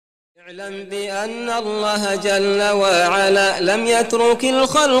اعلم بأن الله جل وعلا لم يترك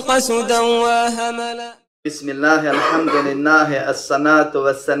الخلق سدى وهملا. بسم الله الحمد لله الصلاة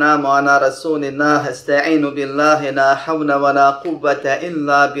والسلام على رسول الله استعين بالله لا حول ولا قوة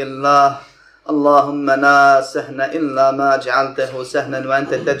إلا بالله اللهم لا سهل إلا ما جعلته سهلا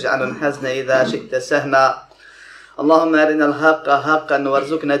وأنت تجعل الحزن إذا شئت سهلا اللهم أرنا الحق حقا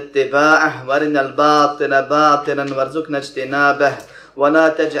وارزقنا اتباعه وأرنا الباطل باطلا وارزقنا اجتنابه ولا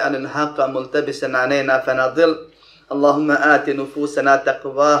تجعل الحق ملتبسا علينا فنضل اللهم آت نفوسنا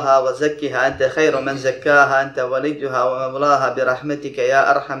تقواها وزكها أنت خير من زكاها أنت وليها ومولاها برحمتك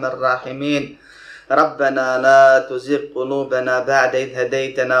يا أرحم الراحمين ربنا لا تزغ قلوبنا بعد إذ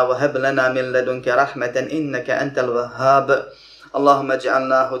هديتنا وهب لنا من لدنك رحمة إنك أنت الوهاب اللهم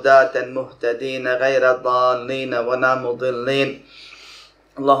اجعلنا هداة مهتدين غير ضالين ولا مضلين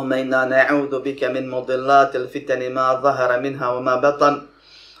اللهم إنا نعوذ بك من مضلات الفتن ما ظهر منها وما بطن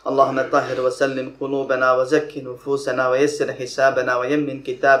اللهم طهر وسلم قلوبنا وزك نفوسنا ويسر حسابنا ويمن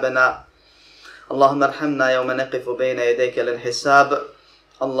كتابنا اللهم ارحمنا يوم نقف بين يديك للحساب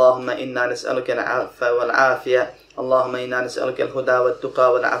اللهم إنا نسألك العفو والعافية اللهم إنا نسألك الهدى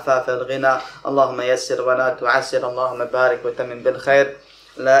والتقى والعفاف والغنى اللهم يسر ولا تعسر اللهم بارك وتمن بالخير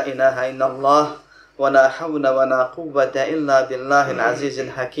لا إله إلا الله ولا حول ولا قوة إلا بالله العزيز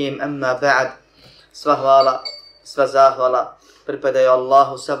الحكيم أما بعد sva hvala, sva zahvala pripadaju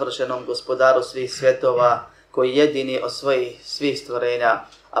Allahu savršenom gospodaru svih svjetova koji jedini od svojih svih stvorenja,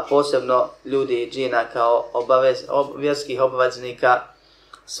 a posebno ljudi i džina kao vjerskih obaveznika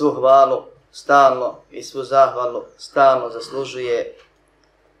svu hvalu stalno i svu zahvalu stalno zaslužuje.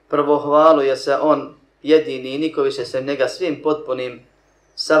 Prvo hvalu jer se on jedini i niko više se njega svim potpunim,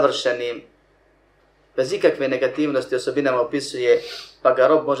 savršenim, bez ikakve negativnosti osobinama opisuje, pa ga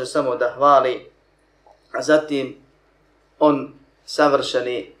rob može samo da hvali, a zatim on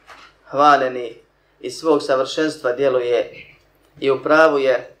savršeni, hvaljeni iz svog savršenstva djeluje i u pravu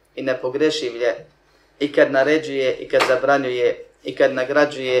je i nepogrešiv je i kad naređuje i kad zabranjuje i kad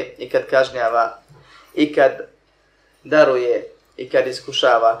nagrađuje i kad kažnjava i kad daruje i kad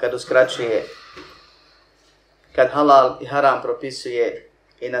iskušava, kad uskraćuje, kad halal i haram propisuje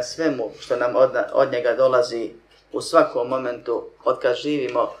i na svemu što nam od njega dolazi u svakom momentu od kad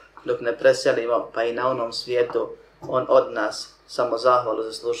živimo dok ne preselimo pa i na onom svijetu on od nas samo zahvalu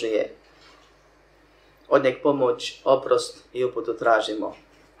zaslužuje. Od njeg pomoć, oprost i uputu tražimo.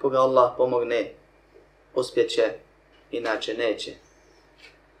 Koga Allah pomogne, uspjeće, inače neće.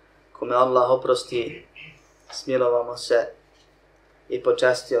 Kome Allah oprosti, smilovamo se i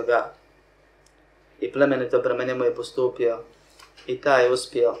počastio ga i plemenito prema njemu je postupio i taj je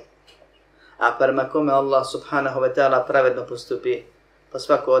uspio. A prema kome Allah subhanahu wa ta'ala pravedno postupi, pa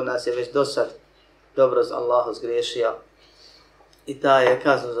svako od nas je već dosad dobro za Allahu zgriješio i taj je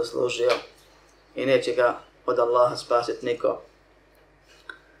kaznu zaslužio i neće ga od Allaha spasiti niko.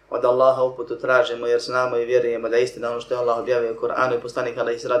 Od Allaha uputu tražimo jer znamo i vjerujemo da je istina ono što je Allah objavio u Kur'anu i poslanik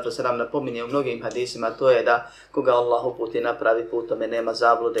alejhi salatu vesselam napominje u mnogim hadisima, to je da koga Allah uputi na pravi put, tome nema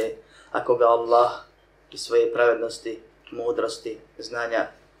zablude, a koga Allah iz svoje pravednosti, mudrosti, znanja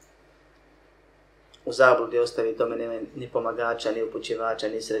u zabludi ostavi, tome nema ni pomagača, ni upućivača,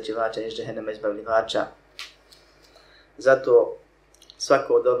 ni srećivača, ni iz džehennema izbavljivača. Zato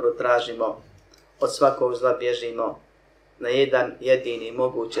svako dobro tražimo, od svakog zla bježimo na jedan jedini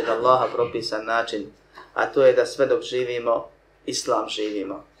mogući od Allaha propisan način, a to je da sve dok živimo, Islam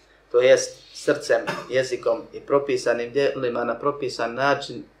živimo. To jest srcem, jezikom i propisanim djelima na propisan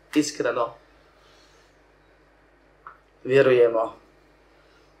način iskreno vjerujemo,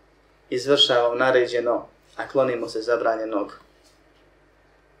 izvršavamo naređeno, a klonimo se zabranjenog.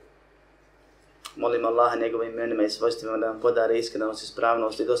 Molim Allaha njegovim imenima i svojstvima da nam podari iskrenost,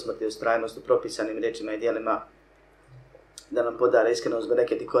 ispravnost i dosmrtnu ustrajnost u propisanim riječima i djelima, da nam podari iskrenost,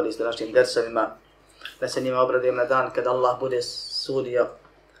 bereket i korist u našim dersovima, da se njima obradujemo na dan kada Allah bude sudio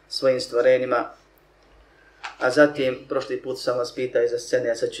svojim stvorenjima. A zatim, prošli put sam vas pitao iza scene,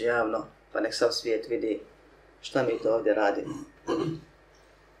 a sad ću javno, pa nek sav svijet vidi šta mi to ovdje radimo.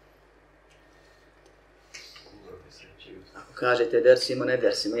 Ako kažete dersimo, ne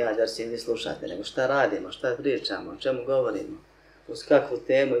dersimo, ja dersim, vi slušate, nego šta radimo, šta pričamo, o čemu govorimo, uz kakvu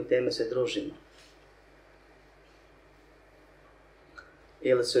temu i teme se družimo.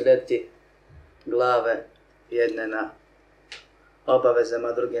 Ili su leti glave jedne na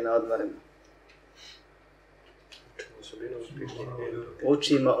obavezama, druge na odmorima.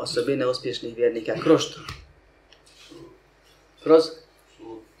 Učimo osobine uspješnih vjernika. Kroz što? Kroz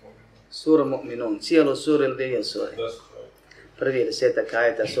suru Mu'minun. Cijelu suru ili dvije sure? Prvi 10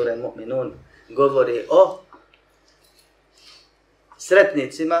 ajeta sure Mu'minun govori o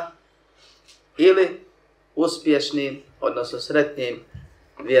sretnicima ili uspješnim, odnosno sretnim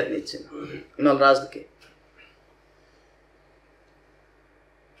vjernicima. Ima li razlike?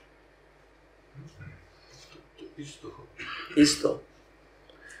 Isto.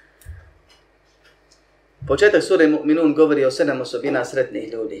 Početak sure Mu'minun govori o 7 osobina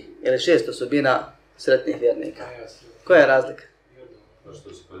sretnih ljudi, ili 6 osobina sretnih vjernika. Koja je razlika?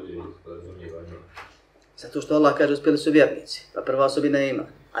 Zato što Allah kaže uspjeli su vjernici, pa prva osobina je iman,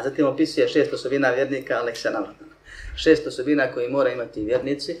 a zatim opisuje 6 osobina vjernika, ali se navratno. 6 osobina koji mora imati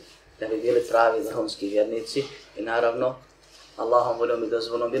vjernici, da bi bili pravi vrhunski vjernici i naravno Allahom voljom i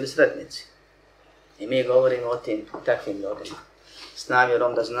dozvolom bili sretnici. I mi govorimo o tim takvim ljudima, s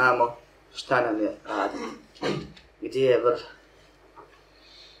namjerom da znamo šta nam je raditi, gdje je vrh,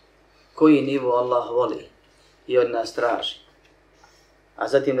 koji nivo Allah voli i od nas traži. A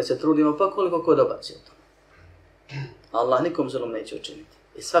zatim da se trudimo pa koliko ko dobaci u to. Allah nikom zulum neće učiniti.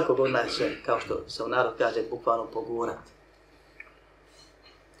 I svakog od nas će, kao što se u narod kaže, bukvalno pogurati.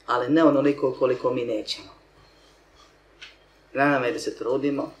 Ali ne onoliko koliko mi nećemo. Na nama je da se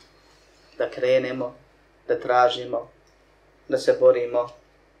trudimo, da krenemo, da tražimo, da se borimo.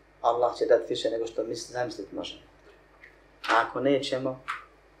 Allah će dati više nego što zamisliti možemo. A ako nećemo,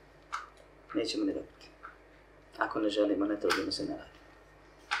 nećemo ni dobiti. Ako ne želimo, ne trudimo se, ne radimo.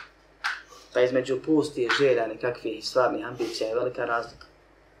 Pa između pustih želja nekakvih stvarnih ambicija je velika razlika.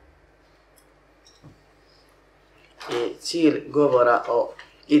 I cilj govora o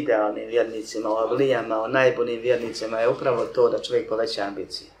idealnim vjernicima, o avlijama, o najboljim vjernicima je upravo to da čovjek poveća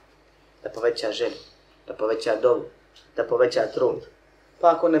ambicije, da poveća želju, da poveća dovu, da poveća trud.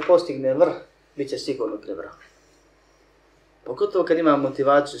 Pa ako ne postigne vrh, bit će sigurno pri vrhu. Pogotovo kad ima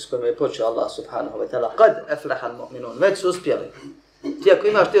motivaciju s kojom je počeo Allah subhanahu wa ta'ala, kad aflahal mu'minun, već su uspjeli. Ti ako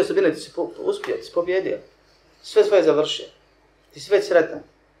imaš te osobine, ti si uspio, ti si pobjedio. Sve svoje završio. Ti si već sretan.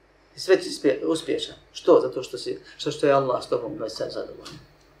 Ti si već uspješan. Što? Zato što je Allah s tobom već sad zadovoljan.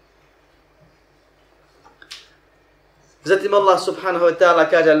 Zatim Allah subhanahu wa ta'ala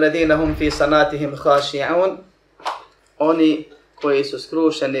kaže alladina hum fi sanatihim khashi'un, oni koji su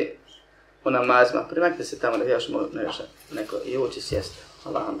skrušeni u namazima. Primaknite se tamo da još neko i uči sjesti.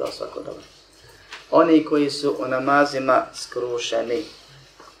 Allah vam dao svako dobro. Oni koji su u namazima skrušeni.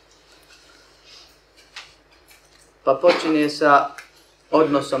 Pa počinje sa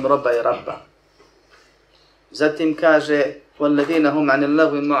odnosom roba i rabba. Zatim kaže وَالَّذِينَ هُمْ عَنِ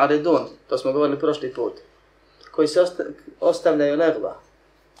اللَّغْوِ مُعْرِدُونَ. To smo govorili prošli put. Koji se ostavljaju legva.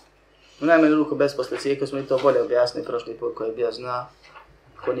 U najmanju ruku besposlici, iako smo i to bolje objasnili prošli put koji je bio zna,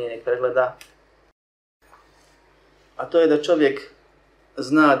 ko nije nek pregleda. A to je da čovjek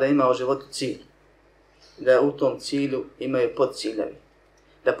zna da ima u životu cilj. Da u tom cilju imaju podciljevi.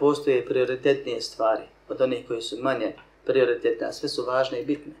 Da postoje prioritetnije stvari od onih koji su manje prioritetne, a sve su važne i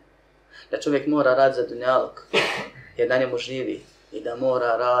bitne. Da čovjek mora raditi za dunjalog, jer na njemu živi. I da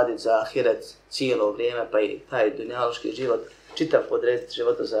mora raditi za ahiret cijelo vrijeme, pa i taj dunjaloški život, čitav podrediti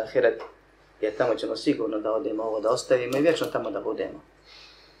života za ahiret, jer tamo ćemo sigurno da odemo ovo, da ostavimo i vječno tamo da budemo.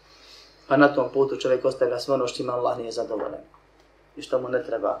 Pa na tom putu čovjek ostavlja sve ono što ima Allah nije zadovoljan. I što mu ne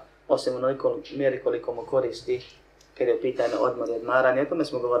treba, osim onoliko mjeri koliko mu koristi, kad je u pitanju odmor i odmaranje, o tome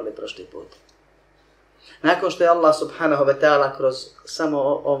smo govorili prošli put. Nakon što je Allah subhanahu wa ta'ala kroz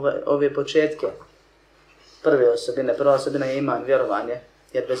samo ove početke, prva osobina je iman, vjerovanje,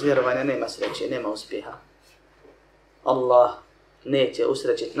 jer bez vjerovanja nema sreće, nema uspjeha. Allah neće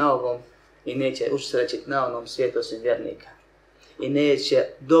usrećiti na ovom i neće usrećiti na onom svijetu osim vjernika. I neće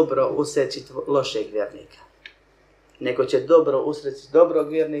dobro usrećiti lošeg vjernika. Nego će dobro usrećiti dobrog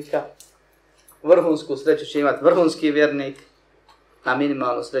vjernika, vrhunsku sreću će imati vrhunski vjernik, a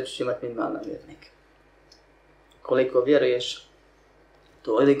minimalnu sreću će imati minimalan vjernik. Koliko vjeruješ,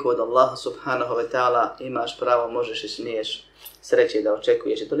 toliko od Allaha subhanahu wa ta'ala imaš pravo, možeš i smiješ sreće da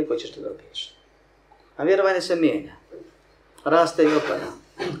očekuješ i toliko ćeš da dobiješ. A vjerovanje se mijenja. Raste i opada.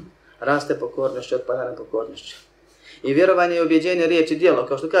 Raste pokornošću, otpada na pokornošću. I vjerovanje i objeđenje riječi djelo,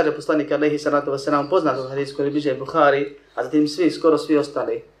 kao što kaže poslanik alejhi salatu vesselam, poznat u hadisu koji bliže Buhari, a zatim skoro svi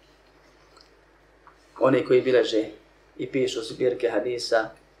ostali, oni koji bileže i pišu zbirke hadisa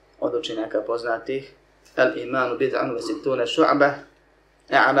od učenjaka poznatih, al-imanu bid'an wa sittuna shu'bah,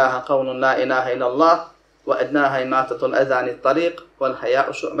 a'laha qawlun la ilaha illa Allah, wa adnaha imatatu al-adha 'ani at-tariq, wal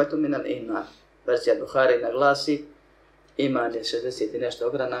haya'u shu'batun min al-iman. Verzija Buhari naglasi, iman je 60 i nešto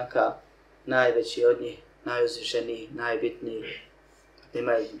ogranaka, najveći od njih, najuzvišeniji, najbitniji,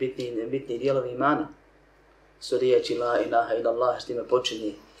 imaju bitniji dijelovi imana, su riječi la ilaha illa Allah, s time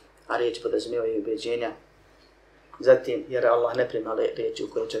počinje, a riječ podrazumijevaju ubjeđenja. Zatim, jer Allah ne prima riječi u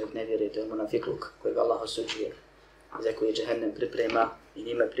koje čovjek ne vjeruje, to je munafikluk kojeg Allah osuđuje, za koji džehennem priprema i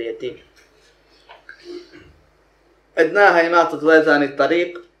njime prijeti. Ednaha imatu dlezani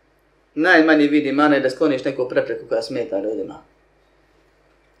tariq, najmanji vid imana je da skloniš neku prepreku koja smeta ljudima.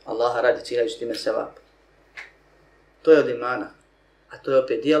 Allaha radi činajući time sevap. To je od imana. A to je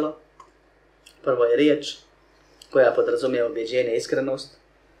opet djelo. Prvo je riječ koja podrazumijeva ubjeđenje i iskrenost.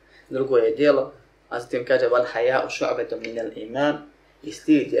 Drugo je djelo, a zatim kaže wal haya'u shu'batun min al-iman, i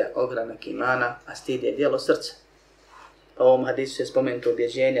stid je ogranak imana, a stid je djelo srca. Pa u ovom hadisu je spomenuto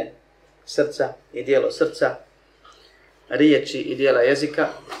ubjeđenje srca i djelo srca, riječi i djela jezika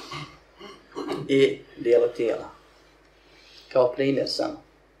i djelo tijela. Kao primjer samo,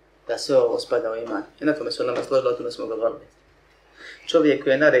 da sve ovo spada u iman. I na tome su nama složili, o tome smo govorili. Čovjek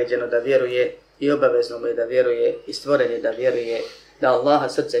koji je naređeno da vjeruje i obavezno mu je da vjeruje i stvoren je da vjeruje, da Allaha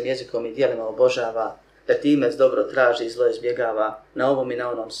srcem, jezikom i djelima obožava, da time dobro traži i zlo izbjegava na ovom i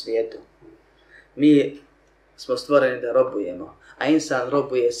na onom svijetu. Mi smo stvoreni da robujemo, a insan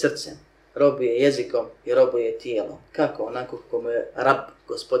robuje srcem, robuje jezikom i robuje tijelom. Kako? Onako kako mu je Rab,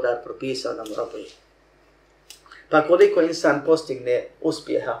 gospodar, propisao da mu robuje. Pa koliko insan postigne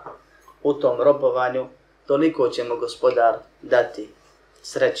uspjeha u tom robovanju, toliko će mu gospodar dati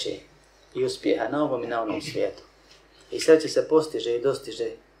sreće i uspjeha na ovom i na onom svijetu. I sreće se postiže i dostiže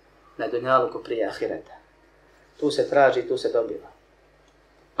na dunjaluku prije ahireta. Tu se traži, tu se dobiva.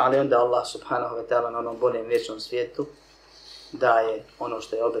 Ali onda Allah subhanahu wa ta'ala na onom boljem vječnom svijetu daje ono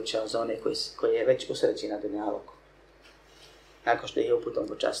što je obećao za one koji je već usreći na dunjaluku. Nakon što ih je uputom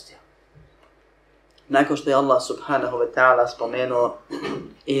počastio. Nakon što je Allah subhanahu wa ta'ala spomenuo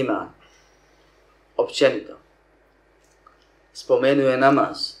iman, općenito, spomenuo je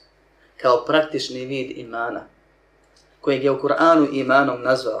namaz kao praktični vid imana, kojeg je u Kur'anu imanom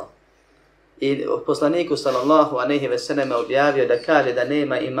nazvao. I poslaniku sallallahu alejhi ve selleme objavio da kaže da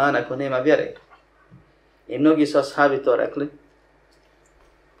nema imana ako nema vjere. I mnogi su ashabi to rekli,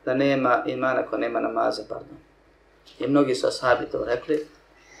 da nema imana ako nema namaza, pardon. I mnogi su ashabi to rekli.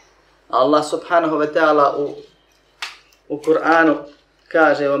 Allah subhanahu wa ta'ala u Kur'anu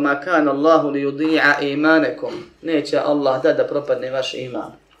kaže وَمَا كَانَ اللَّهُ لِيُضِيعَ إِيمَانَكُمْ, neće Allah da propadne vaš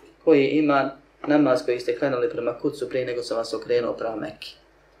iman. Koji je iman? Namaz koji ste klanjali prema kucu prije nego sam vas okrenuo prema Mekki.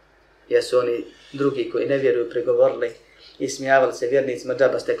 Jer su oni drugi koji ne vjeruju pregovorili i smijavali se vjernicima,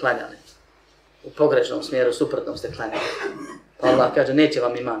 džaba ste klanjali. U pogrešnom smjeru, suprotnom ste klanjali. Pa Allah kaže neće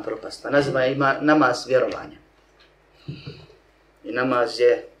vam iman propast. Pa naziva namaz vjerovanja. I namaz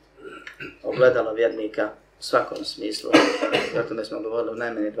je ogledalo vjernika u svakom smislu. O tome smo govorili u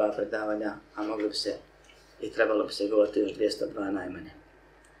najmanje 2 predavanja, a mogli bi se i trebalo bi se govoriti još 202 najmanje.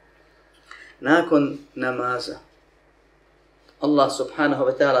 Nakon namaza, Allah subhanahu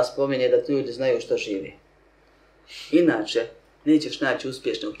wa ta'ala spominje da ti ljudi znaju što živi. Inače, nećeš naći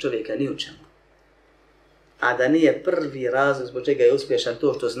uspješnog čovjeka ni u čemu. A da nije prvi razlog zbog čega je uspješan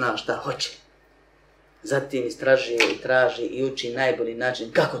to što zna šta hoće. Zatim istražuje i traži i uči najbolji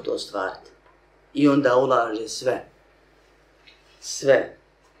način kako to ostvariti. I onda ulaže sve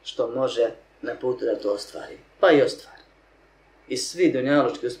što može na putu da to ostvari. Pa i ostvari. I svi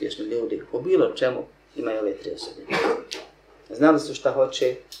dunjalučki uspješni ljudi u bilo čemu imaju ove 3 osobine. Znali su šta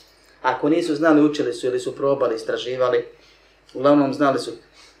hoće. Ako nisu znali, učili su ili su probali, istraživali. Uglavnom znali su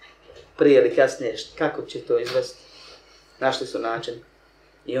prije ili kasnije kako će to izvesti. Našli su način.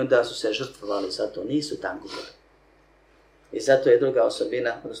 I onda su se žrtvovali za to. Nisu tangovali. I zato je druga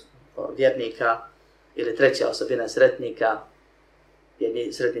osobina vjernika ili treća osobina sretnika.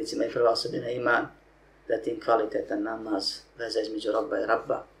 Jedni sretnicima i prva osobina iman. Zatim kvalitetan namaz, veza između roba i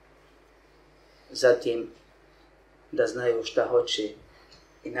rabba. Zatim da znaju šta hoće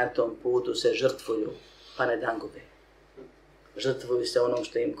i na tom putu se žrtvuju, pa ne dangube. Žrtvuju se onom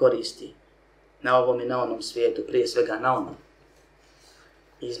što im koristi, na ovom i na onom svijetu, prije svega na onom.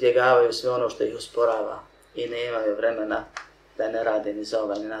 Izbjegavaju sve ono što ih usporava i ne imaju vremena da ne rade ni za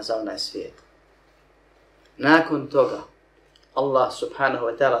ovaj ni za onaj svijet. Nakon toga, Allah subhanahu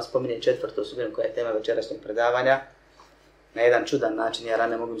wa ta'ala spominje 4. osobinu koja je tema večerašnjeg predavanja na jedan čudan način, jer ja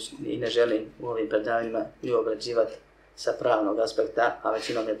ne mogu i ne želim u ovim predavanjima i obrađivati sa pravnog aspekta, a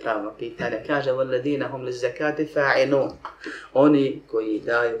većinom je pravno pitanje. Kaže وَالَّذِينَ هُمْ لِزَّكَاتِ فَاعِنُونَ, oni koji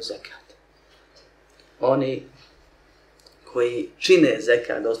daju zekat. Oni koji čine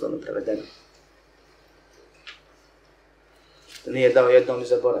zekat, doslovno prevedeno. To nije dao jednom i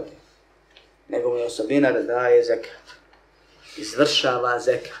zaboravio, nego mu je osobina da daje zekat. Izvršava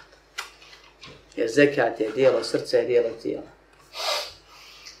zekat. Jer zekat je dijelo srca i dijelo tijela.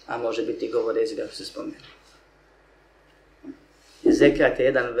 A može biti govor jezika ako se spomenu. Zekat je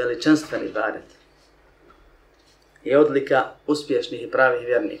jedan veličanstveni ibadet. I odlika uspješnih i pravih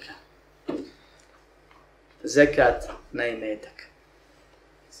vjernika. Zekat na imetak.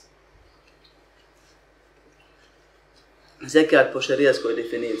 Zekat po šerijatskoj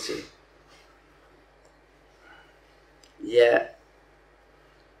definiciji je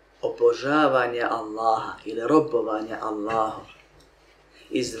obožavanje Allaha ili robovanje Allahu,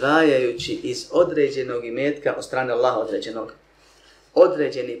 izdvajajući iz određenog imetka od strane Allaha određenog,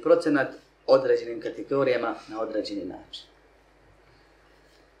 određeni procenat određenim kategorijama na određeni način.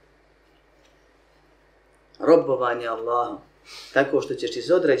 Robovanje Allahu tako što ćeš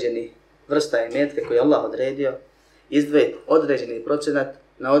iz određenih vrsta imetka koje je Allah odredio izdvojiti određeni procenat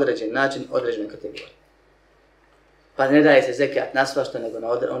na određen način određene kategorije. Pa ne daje se zekat na svašta nego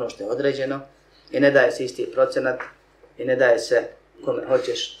na ono što je određeno i ne daje se isti procenat i ne daje se kome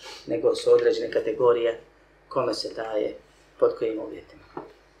hoćeš nego su određene kategorije kome se daje pod kojim uvjetima.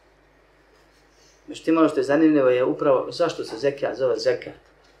 Međutim, ono što je zanimljivo je upravo zašto se zekat zove zekat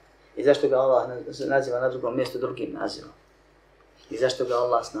i zašto ga Allah naziva na drugom mjestu drugim nazivom i zašto ga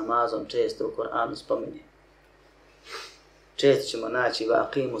Allah s namazom često u Koranu spominje. Često ćemo naći va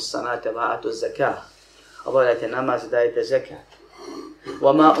aqimu sanate va atu zakah. Obavljajte namaz i dajte zekat.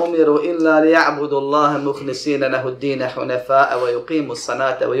 وَمَا أُمِرُوا إِلَّا لِيَعْبُدُوا اللَّهَ مُخْلِصِينَ لَهُ الدِّينَ حُنَفَاءَ وَيُقِيمُوا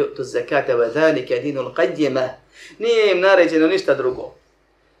الصَّلَاةَ وَيُؤْتُوا الزَّكَاةَ وَذَلِكَ دِينُ الْقَيِّمَةِ. Nije im naređeno ništa drugo.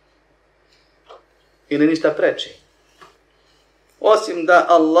 Ili ništa preče. Osim da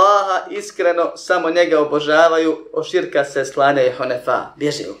Allaha iskreno samo njega obožavaju, od širka se sklanjaju hunefa,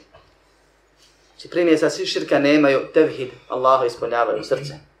 bježiju. Znači primjesa svi širka nemaju, tevhid Allahu ispunjavaju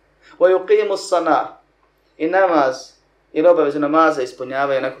srce. وَيُقِيمُوا الصَّلَاةَ i namaz ili obavezu namaza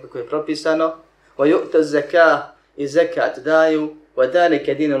ispunjavaju onako kako je propisano. وَيُؤْتَ الزَّكَاةَ i zekat daju. وَذَلِكَ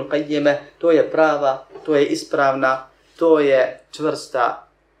دِينُ الْقَيِّمَةِ to je prava, to je ispravna, to je čvrsta,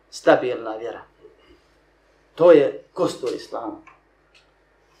 stabilna vjera. To je kostur islama.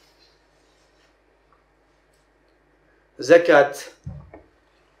 Zekat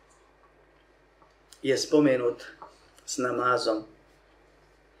je spomenut s namazom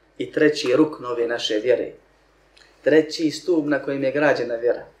i treći rukn ove naše vjere. Treći stup na kojim je građena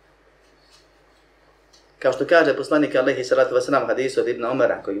vjera. Kao što kaže poslanik alejhi salatu vesselam hadisu od Ibn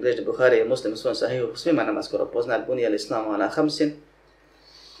Omara koji bilježi Buhari i Muslim u svom sahihu, svima nama skoro poznat, bunijel islamu ala hamsin.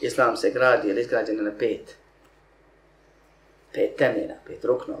 Islam se gradi ili izgrađen na 5 temelja, 5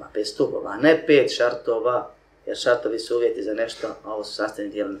 ruknova, 5 stubova, ne 5 šartova, jer šartovi su uvjeti za nešto, a ovo su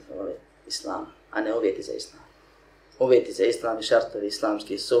sastavni dijel islama, a ne uvjeti za islam. Uvjeti za islam i šartovi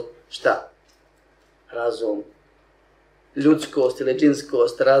islamski su šta? Razum, ljudskost ili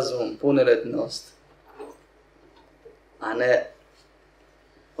džinskost, razum, punoljetnost, a ne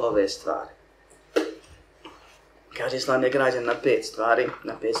ove stvari. Kaže, islam je građen na 5 stvari,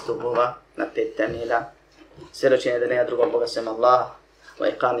 na 5 stubova, na 5 temelja. Svjedočenje da nema drugog Boga sem Allah,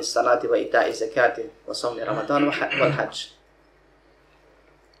 wa iqami salati, wa ita'i zakati, wa sawmi Ramadan, wa hajj.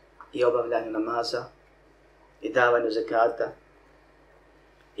 I obavljanju namaza, i davanju zakata,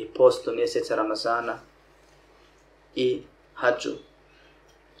 i postu mjeseca Ramazana, i hađu,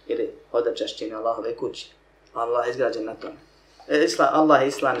 ili hodačašćine Allahove kući. Allah je izgrađen na tome. Allah je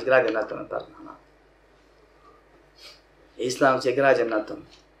islam izgrađen na tome, pardon. Islam je građen na tome.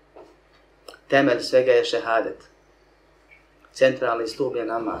 Temelj svega je šehadet. Centralni stup je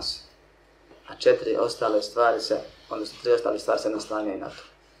namaz. A 4 ostale stvari se, odnosno 3 ostale stvari se naslanjaju na to.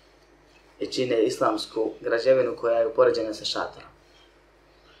 I čine islamsku građevinu koja je upoređena sa šatorom.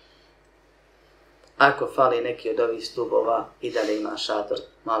 Ako fali neki od ovih stubova i da li ima šator,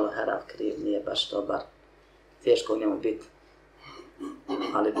 malo herav, kriv, nije baš dobar, teško u njemu biti,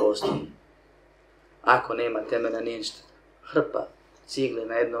 ali postoji. Ako nema temelja, nije ništa. Hrpa cigle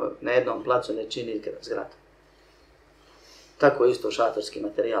na jednom placu ne čini zgradu. Tako isto šatorski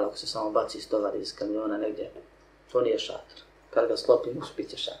materijal, ako se samo baci stovar iz kamiona negdje, to nije šator. Kad ga sklopimo, bit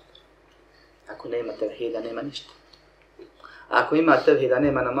će šator. Ako nema tevhida, nema ništa. A ako ima tevhida,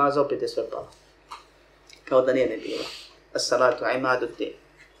 nema namaza, opet je sve palo. Kao da nije ne bilo. As-salatu imadu din.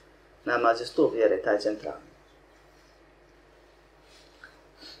 Namaz je stup vjere, taj centralni.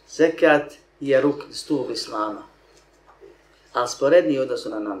 Zekat je rukn, stup islama. Ali sporedniji u odnosu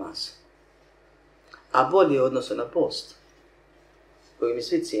na namaz. A bolji u odnosu na post. Koji mi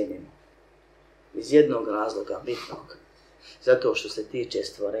svi cijenimo. Iz jednog razloga, bitnog. Zato što se tiče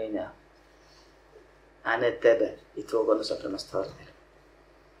stvorenja, a ne tebe i tvog odnosa prema stvoritelju.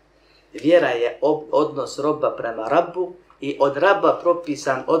 Vjera je odnos roba prema Rabbu i od Rabba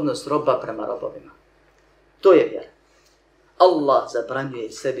propisan odnos roba prema robovima. To je vjera. Allah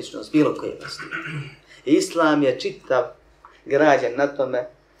zabranjuje sebičnost bilo koje vrste. Islam je čitav građen na tome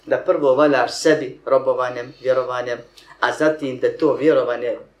da prvo valjaš sebi robovanjem, vjerovanjem, a zatim da to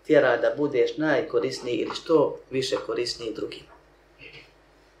vjerovanje tjera da budeš najkorisniji ili što više korisniji drugima.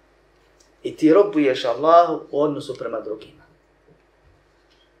 I ti robuješ Allahu u odnosu prema drugima.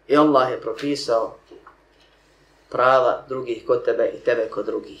 I Allah je propisao prava drugih kod tebe i tebe kod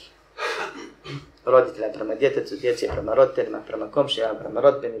drugih. Roditelja prema djetetu, djeci prema roditeljima, prema komšijama, prema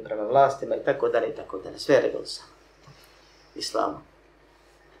rodbini, prema vlastima i tako dalje i tako dalje. Sve je regulisano islamom.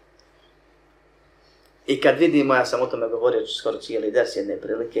 I kad vidimo, ja sam o tome govorio skoro cijeli ders jedne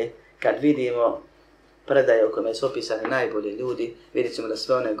prilike, kad vidimo predaje u kojima su opisani najbolji ljudi, vidjet ćemo da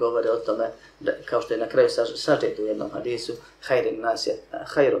sve one govore o tome, da, kao što je na kraju sažeto u jednom hadisu, hayrun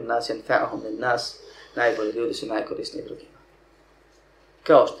nas yanfa'uhum lin nas, najbolji ljudi su najkorisniji drugima.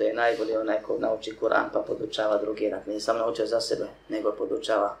 Kao što je najbolji onaj ko nauči Kur'an pa podučava drugi, ne samo naučio za sebe, nego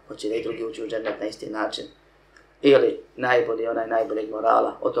podučava, hoće da i drugi uči u džennet na isti način. Ili najbolji onaj najboljeg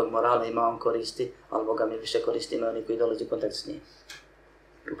morala, od tog morala ima on koristi, ali Boga mi više koristi ima oni koji dolazi u kontakt s njim.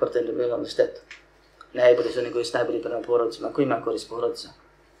 U protivnom bi imali štetu. Najbolji su oni koji su najbolji prema porodicima, koji ima korist porodica.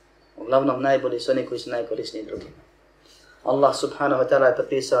 Uglavnom najbolji su oni koji su najkorisniji drugima. Allah subhanahu wa ta'ala je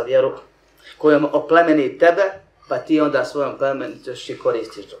propisao vjeru kojom oplemeni tebe, pa ti onda svojom plemenitošću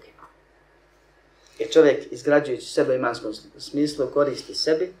koristiš drugima. Jer čovjek izgrađujući sebe u imanskom smislu koristi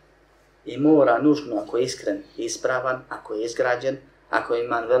sebi i mora nužno, ako je iskren i ispravan, ako je izgrađen, ako je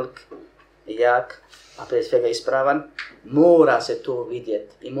iman velik i jak, a prije svega ispravan, mora se to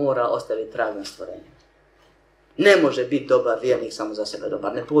vidjeti i mora ostaviti trag na stvorenju. Ne može biti dobar vjernik samo za sebe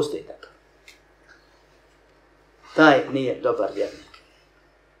dobar, ne postoji takav. Taj nije dobar vjernik.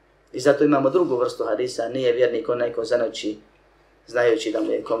 I zato imamo drugu vrstu hadisa, nije vjernik onaj ko zanoći, znajući da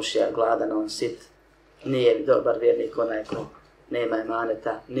mu je komšija gladan, on sit. Nije dobar vjernik onaj ko nema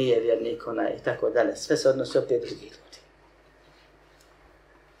emaneta, nije vjernik onaj i tako dalje. Sve se odnosi opet drugih ljudi.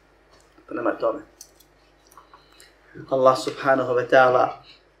 Prema tome, Allah subhanahu wa ta'ala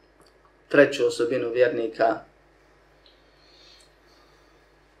treću osobinu vjernika,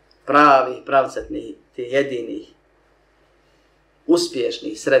 pravih, pravcatnih, ti jedinih,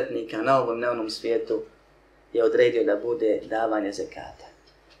 uspješnih sretnika na ovom neonom svijetu je odredio da bude davanje zekata.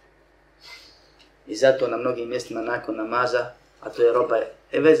 I zato na mnogim mjestima nakon namaza, a to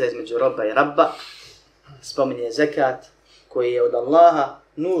je veza između roba i rabba, spominje zekat koji je od Allaha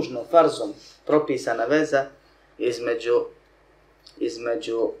nužno farzom propisana veza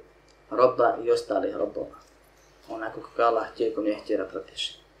između roba i ostalih robova. Onako kako Allah tijekom je htio da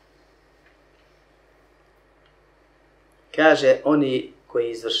propiše. Kaže oni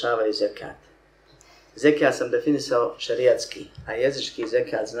koji izvršavaju zekat. Zekat sam definisao šerijatski, a jezički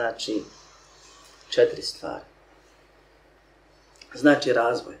zekat znači 4 stvari. Znači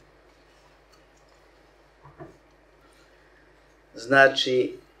razvoj.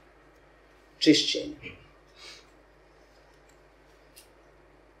 Znači čišćenje.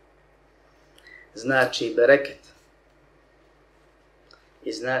 Znači bereket.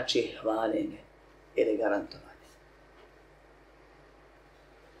 I znači hvaljenje ili garantovanje.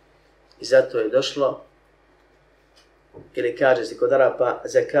 I zato je došlo, ili kaže se kod Arapa,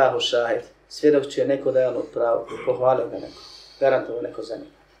 zekahu šahid, svjedočio neko da je on u pravu, pohvalio ga neko, garantovao neko za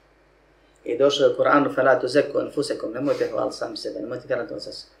njega. I došlo je u Kur'anu, felatu zeku anfusekom, nemojte hvaliti sami sebe, nemojte garantovati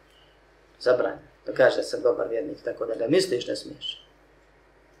za sebe. Zabranjeno, da kaže da sam dobar vjernik, tako da misliš ne smiješ.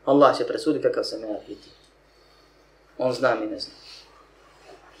 Allah će presuditi kakav sam ja i ti. On zna, mi ne zna.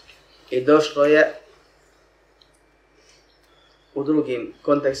 I došlo je u drugim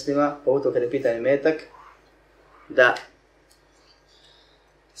kontekstima, pogotovo kad je pitanje metak, da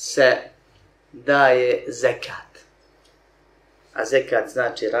se daje zekat. A zekat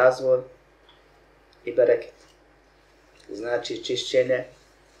znači razvoj i bereket. Znači čišćenje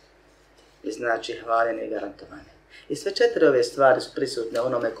i znači hvaljenje i garantovanje. I sve 4 ove stvari su prisutne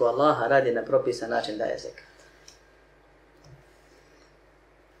onome ko Allaha radi na propisan način daje zekat.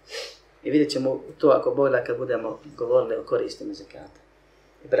 I vidjet ćemo to ako Bog kad budemo govorili o koristima zekata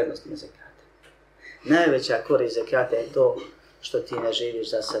i prednostima zekata. Najveća korist zekata je to što ti ne živiš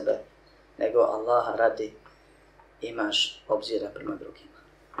za sebe, nego Allaha radi imaš obzira prema drugima.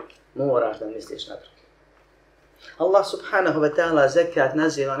 Moraš da misliš na drugim. Allah subhanahu wa ta'ala zekat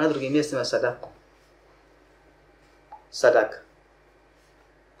naziva na drugim mjestima sadakom. Sadaka.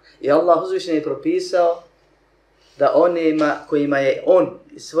 I Allah uzvišen je propisao da onima kojima je on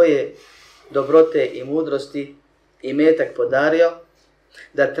svoje dobrote i mudrosti i metak podario,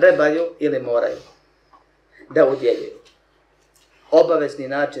 da trebaju ili moraju da udjeljuju. Obavezni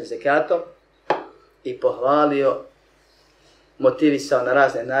način zekatom i pohvalio, motivisao na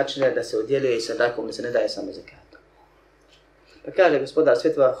razne načine da se udjeljuje i sadakom, da se ne daje samo zekatom. Pa kaže gospodar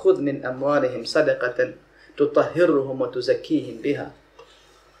svjetova, hud min amwalihim sadaqatan tutahhiruhum wa tuzakkihim biha.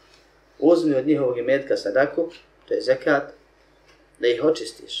 Uzmi od njihovog imetka sadaku, to je zekat, da ih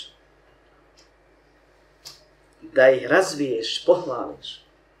očistiš da ih razviješ, pohvališ,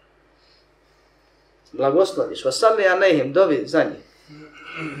 blagosloviš, vasalli alejhim, dovi za njih.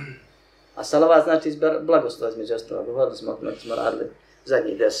 A salavat znači blagoslov, između ostalo, govorili smo, kako smo radili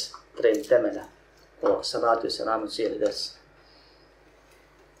zadnji des, trening temelja, o salatu i salamu, cijeli des.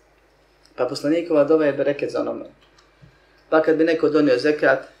 Pa poslanikova dova je bereket za onome. Pa kad bi neko donio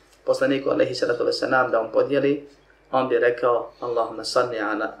zekat, poslaniku alejhi salatu vesselam da on podijeli, on bi rekao Allahumma salli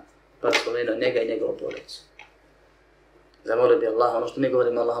ala, pa spomenuo njega i njegovu porodicu. Zamolio bi Allah, ono što mi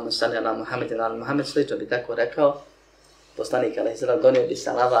govorimo Allahumma salli ala Muhammed ala Muhammed, slično bi tako rekao, poslanik alejhi salatu donio bi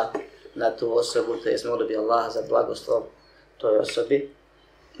salavat na tu osobu, to jest molio bi Allah za blagoslov toj osobi,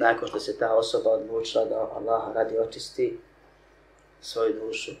 nakon što se ta osoba odlučila da Allah radi očisti svoju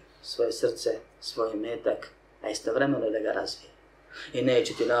dušu, svoje srce, svoj imetak, a istovremeno da ga razvije. I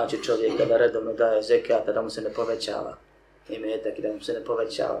neće ti naći čovjeka da redovno daje zekata, da mu se ne povećava imetak i da mu se ne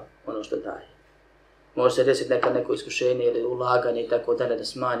povećava ono što daje. Može se desiti neko iskušenje ili ulaganje i tako dalje da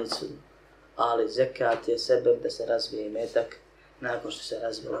smanji su, ali zekat je sebe da se razvije imetak nakon što se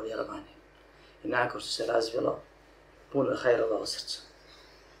razvilo vjerovanje i nakon što se razvilo puno hajrova u srcu.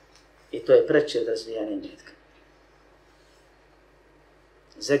 I to je preče od razvijanja imetka.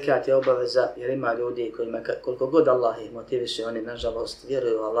 Zekat je obaveza jer ima ljudi kojima koliko god Allah ih motiviše, oni nažalost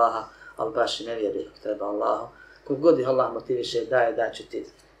vjeruju u Allaha, ali baš i ne vjeruju kako treba Allahu. Koliko god ih Allah motiviše, daće ti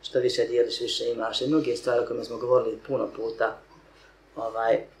što više dijeliš, više imaš. I mnoge stvari o kojima smo govorili puno puta,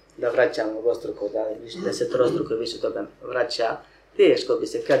 da vraćamo dvostruko, da se trostruko više toga vraća. Teško bi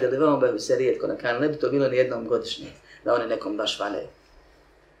se kadili, veoma bi se rijetko nakanilo, ne bi to bilo ni jednom godišnje, da oni nekom baš valjaju.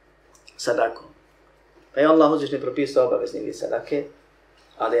 Sadakom. Pa je Allah uzvišni propisao obavezni vid sadake,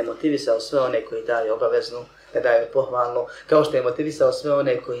 ali je motivisao sve one koji daju obaveznu, da daju pohvalnu, kao što je motivisao sve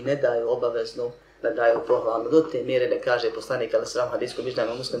one koji ne daju obaveznu, da daju pohvalnu. Do te mjere da kaže poslanik alejhi selam hadiskom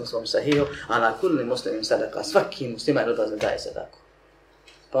izdajemo muslimu svom sahiju, a na kulli muslimin sadaka, svaki musliman obavezno daje sadaku.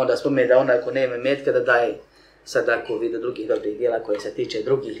 Pa onda spomene da onaj ko nema imetka da daje sadaku u vidu drugih dobrih djela koje se tiče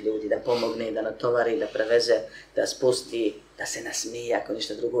drugih ljudi, da pomogne, da natovari, da preveze, da spusti, da se nasmije ako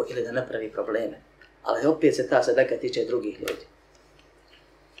ništa drugo ili da napravi probleme. Ali opet se ta sadaka tiče drugih ljudi.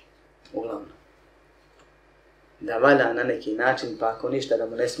 Uglavnom. Da valja na neki način, pa ako ništa da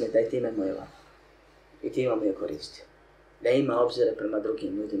mu ne smeta i time mu je valja. I time mu je koristio. Da ima obzire prema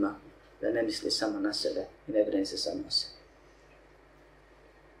drugim ljudima, da ne misli samo na sebe i ne brine se samo o sebi.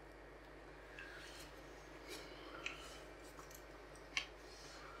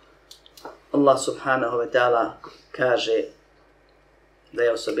 Allah subhanahu wa ta'ala kaže da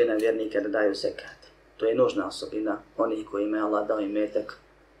je osobina vjernika da daju zekat. To je nužna osobina onih kojima je Allah dao imetak,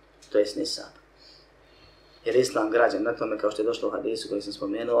 to je nisab. Jer Islam građan na tome, kao što je došlo u hadisu koji sam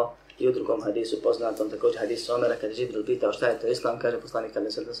spomenuo, i u drugom hadisu poznatom, također hadisu Omera, kada je Džibril pitao šta je to Islam, kaže poslanik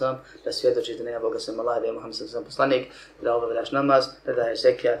alejhi selam da svjedočiš da nema Boga sem Allaha, da je Muhammed sallallahu poslanik, da obavljaš namaz, da daješ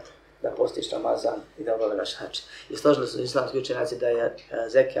zekat, da postiš Ramazan i da obavljaš hadž. I složili su islamski učenjaci da je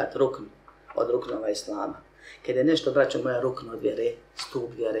zekat rukn od ruknova Islama. Kada je nešto, braćo moja, rukn od vjere, stup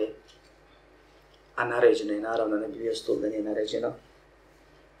vjere, a naređeno je, naravno ne bi bio stup da nije naređeno,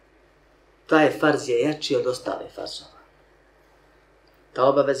 taj farz je jači od ostalih farzova. Ta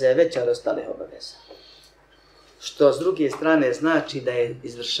obaveza je veća od ostalih obaveza. Što s druge strane znači da je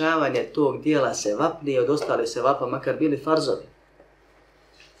izvršavanje tog dijela sevapnije od ostalih sevapa, makar bili farzovi.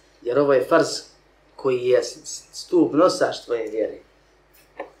 Jer ovo je farz koji je stup, nosač tvoje vjere.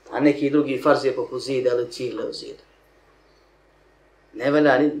 A neki drugi farz je poput zida ili cigle u zidu. Ne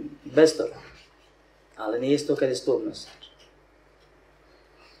valja ni bez toga. Ali nije isto kad je stup nosač.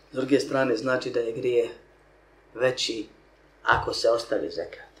 S druge strane znači da je grije veći ako se ostavi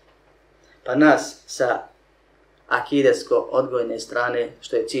zekat. Pa nas sa akidesko-odgojne strane,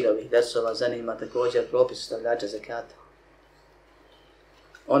 što je cilj ovih dersova, zanima također propis stavljača zekata.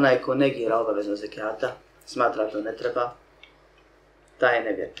 Onaj ko negira obavezno zekata, smatra to ne treba, taj je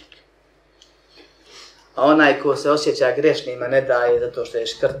nevjernik. A onaj ko se osjeća grešnima ne daje zato što je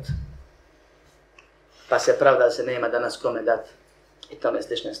škrt, pa se pravda da se nema danas kome dati i tome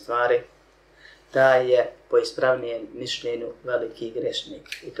slične stvari, taj je po ispravnijem mišljenju veliki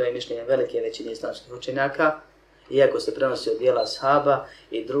grešnik. I to je mišljenje velike većine islamskih učenjaka, iako se prenosi od dijela ashaba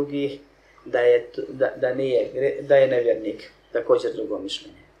i drugih, da je nevjernik. Također drugo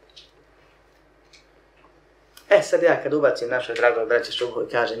mišljenje. Sad ja kad ubacim našoj dragoj braći Šubhu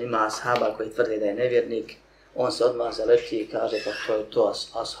i kažem ima ashaba koji tvrde da je nevjernik, on se odmah zaleti i kaže pa to je to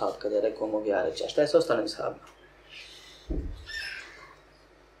ashab kada je rekao mogu ja reći. A šta je s ostalim ashabima?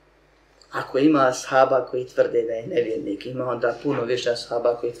 Ako ima ashaba koji tvrde da je nevjernik, ima onda puno više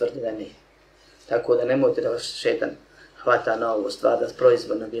ashaba koji tvrde da nije. Tako da nemojte da vas šetan hvata na ovu stvar, da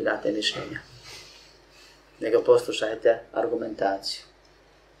proizvodno birate mišljenja. nego poslušajte argumentaciju.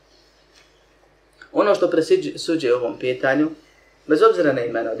 Ono što presuđuje u ovom pitanju, bez obzira na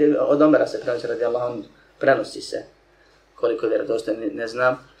imena, od Omera se prenosi radijallahu anhu, prenosi se, koliko je vjerodostojno ne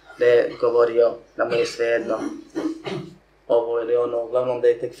znam, da je govorio da mu je svejedno ovo ili ono, uglavnom da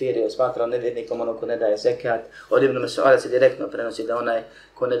je tekfirio, smatrao nevjernikom ono ko ne daje zekat. Od Ibn Mes'uda se direktno prenosi da onaj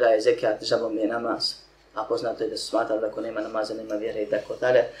ko ne daje zekat žabo mi je namaz, a poznato je da su smatrali da ako nema namaza nema vjere i tako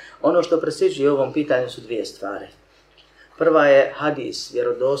dalje. Ono što presuđuje u ovom pitanju su dvije stvari. Prva je hadis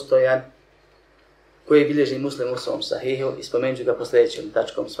vjerodostojan koji bilježi Muslim u svom sahihu i spomenut ću ga po sljedećom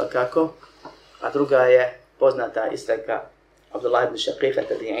tačkom svakako, a druga je poznata izreka Abdullah ibn Shaqiqa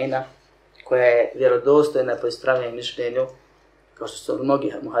tabi'ina, koja je vjerodostojna po ispravljenom mišljenju, kao što su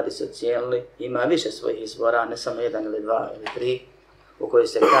mnogi muhadisi ocijenili, ima više svojih izvora, ne samo jedan ili dva ili tri, u kojoj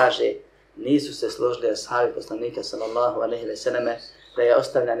se kaže nisu se složili ashabi poslanika sallallahu alejhi ve selleme da je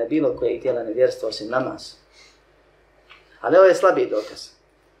ostavljane bilo kojeg dijela nevjerstva osim namaz. Ali ovo je slabiji dokaz.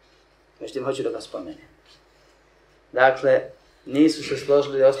 Međutim, hoću da ga spomenem. Dakle, nisu se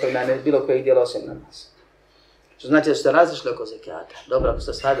složili da je ostavljane bilo kojeg dijela osim namaz. Što znači da su se razišli oko zekata. Dobro, ako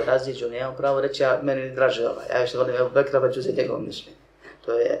se sahabi raziđu, nemam pravo reći, ja meni draže ovaj. Ja još volim Ebu Bekra, pa ću uzeti njegovo mišljenje.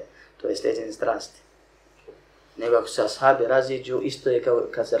 To je slijedjenje strasti. Nego ako se sahabi raziđu, isto je kao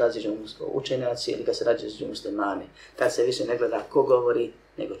kad se raziđu učenjaci ili kad se raziđu muslimani. Kad se više ne gleda ko govori,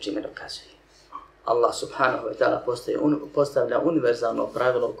 nego čime dokazuje. Allah subhanahu wa ta'ala postavlja univerzalno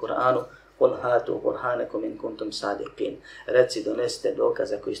pravilo u Kur'anu: "Kul hatu burhanakum in kuntum sadiqin." Reci, donesite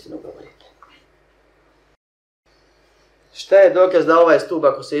dokaze ako istinu govorite. Šta je dokaz da ovaj stup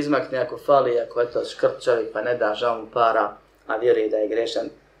ako se izmakne, ako fali, ako je to škrt čovjek pa ne da, žal mu para, a vjeruje da je grešan?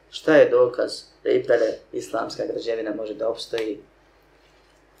 Šta je dokaz da ipele islamska građevina može da opstoji?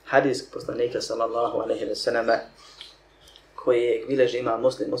 Hadis poslanika sallallahu alejhi ve selleme koji bilježi Imam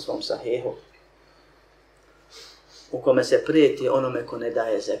Muslim u svom sahihu, u kome se prijeti onome ko ne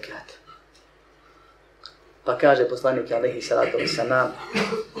daje zekat. Pa kaže poslanik alejhi salatu vesselam: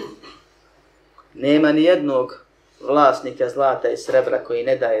 nema ni jednog vlasnika zlata i srebra koji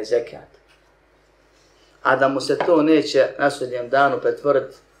ne daje zekat, a da mu se to neće na sudnjem danu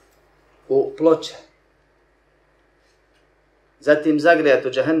pretvoriti u ploče, zatim zagrijati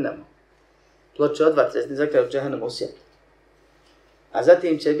u džehennemu, ploče od vatre, zagrijati u džehennemu u svijetu, a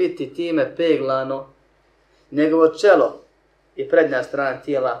zatim će biti time peglano njegovo čelo i prednja strana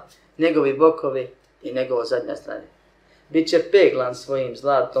tijela, njegovi bokovi i njegovo zadnja strana. Biće peglan svojim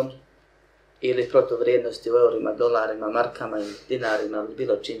zlatom ili protuvrijednosti u eurima, dolarima, markama ili dinarima ili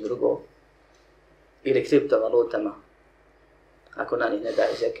bilo čim drugom, ili kriptovalutama, ako na njih ne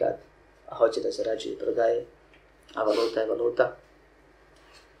daje zekat, a hoće da zarađuje i prodaje, a valuta je valuta.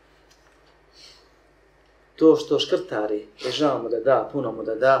 To što škrtari, je žao mu da da, puno mu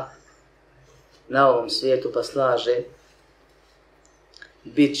da da, na ovom svijetu pa slaže,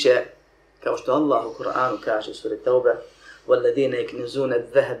 bit će, kao što Allah u Kur'anu kaže u suri Tauba: وَالَّذِينَ يَكْنِزُونَ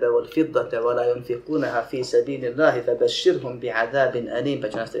الذَّهَبَ وَالْفِضَّةَ وَلَا يُنْفِقُونَهَا فِي سَبِيلِ اللَّهِ فَبَشِّرْهُمْ بِعَذَابٍ أَلِيمٍ. Pa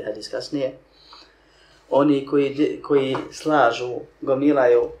ću nastaviti hadis kasnije. Oni koji slažu,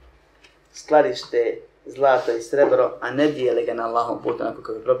 gomilaju, skladište zlato i srebro, a ne dijele ga na Allahom putu, onako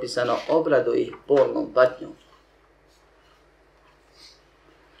kako je propisano, obradu ih bolnom patnjom.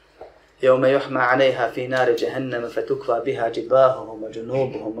 يَوْمَ يُحْمَى عَلَيْهَا فِي نَارِ جَهَنَّمَ فَتُكْوَى بِهَا جِبَاهُهُمْ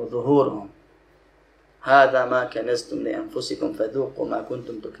وَجُنُوبُهُمْ وَظُهُورُهُمْ هَذَا مَا كَنَزْتُمْ لِأَنفُسِكُمْ فَذُوقُوا مَا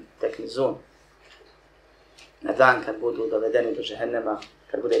كُنْتُمْ تَكْنِزُونَ. Na dan kad budu dovedeni do džehennema,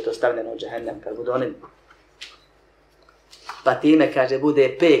 kad bude to stavljeno u džehennem, kad budu oni, pa time, kaže,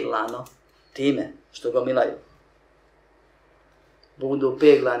 bude peglano, time što gomilaju, budu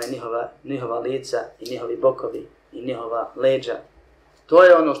peglane njihova lica i njihovi bokovi i njihova leđa. To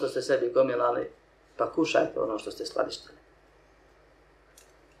je ono što ste sebi gomilali, pa kušajte ono što ste skladištili.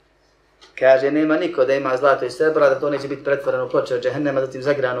 Kaže, nema niko da ima zlato i srebra, da to neće biti pretvoreno u ploče od džehennema, zatim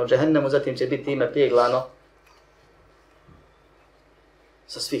zagrano u džehennemu, zatim će biti time peglano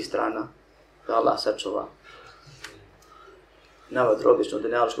sa svih strana, da Allah sačuva. Navod običnu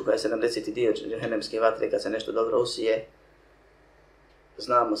dunjalušku koja je 70. dio džehennemske vatre, kad se nešto dobro usije,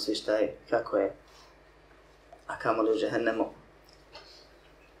 znamo svi šta je, kako je, a kamoli u džehennemu.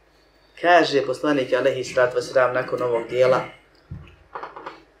 Kaže poslanik alejhi salatu vesselam nakon ovog dijela: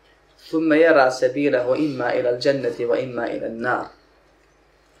 ثُمَّ يَرَى سَبِيلَهُ إِمَّا إِلَى الْجَنَّةِ وَإِمَّا إِلَى النَّارِ.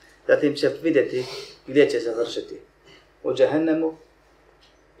 Zatim će vidjeti gdje će završiti, u džehennemu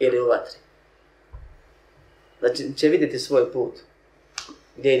ili u vatri. Znači će vidjeti svoj put,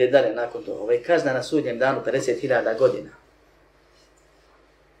 gdje ide dalje nakon toga. Ovo je kazna na sudnjem danu 50.000 godina.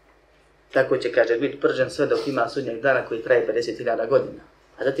 Tako će, kaže, biti pržen sve dok ima sudnjeg dana koji traje 50.000 godina.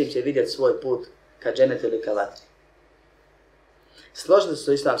 A zatim će vidjeti svoj put ka džennetu ili ka vatri. Složili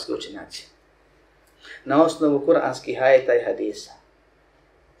su islamski učenjaci na osnovu kuranskih ajeta i hadisa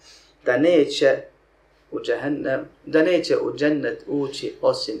da neće u džennet ući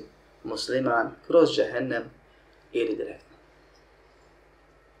osim musliman kroz džehennem ili direktno.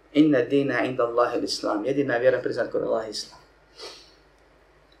 Inna dina inda Allahi l'islam. Jedina vjera priznat kod Allahi islam.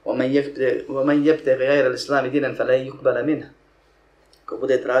 وَمَنْ يَبْتَغِ غَيْرَ الْإِسْلَامِ دِينًا فَلَنْ يُقْبَلَ مِنْهُ. Ko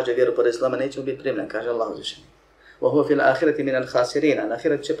bude tražio vjeru pored islama, neće mu biti primljen, kaže Allah uzvišeni. وَهُوَ فِي الْآخِرَةِ مِنَ الْخَاسِرِينَ. Na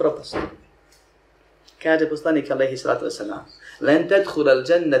ahiretu će propasti. Kaže poslanik alejhi salatu vesselam: "Lan tadkhul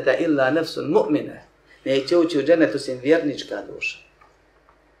al-jannata illa nafsun mu'mina." Neće ući u džennet osim vjernička duša.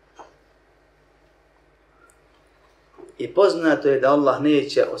 I poznato je da Allah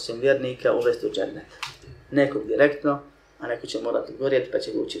neće osim vjernika uvesti u džennet. Nekog direktno, a neko će morati gorjeti pa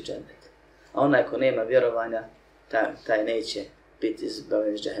će ući u džennet. A onaj ko nema vjerovanja, taj neće biti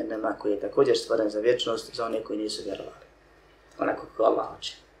izbavljen iz džehennema, koji je također stvoren za vječnost za one koji nisu vjerovali. Onako kako Allah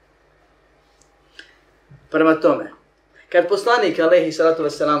hoće. Prema tome, kad poslanik alejhi salatu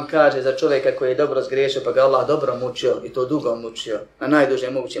vesselam kaže za čovjeka koji je dobro zgriješio pa ga Allah dobro mučio i to dugo mučio, na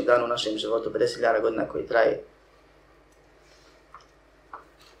najdužem mogućem danu u našem životu, 50.000 godina koji traje,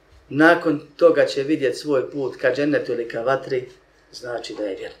 nakon toga će vidjeti svoj put ka džennetu ili ka vatri, znači da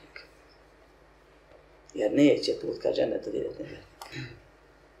je vjernik. Jer neće put ka džennetu vidjeti vjernik.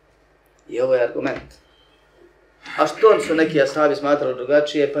 I ovo je argument. A što su neki ashabi smatrali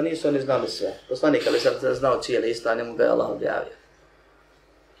drugačije, pa nisu oni znali sve. Poslanik ali sam znao cijeli islam, njemu ga je Allah objavio.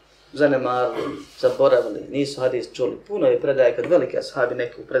 Zanemarili, zaboravili, nisu hadis čuli. Puno je predaje kad veliki ashabi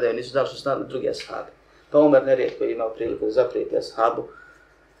neku predaju, nisu znali što su znali drugi ashabi. Pa Omer nerijetko je imao priliku da zaprijeti ashabu,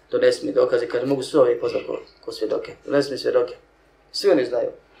 donesi mi dokaze, kaže mogu sve ove pozvati ko svjedoke, donesi mi svjedoke. Svi oni znaju.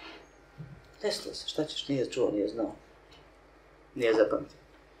 Desilo se, šta ćeš, nije čuo, nije znao. Nije zapamtio.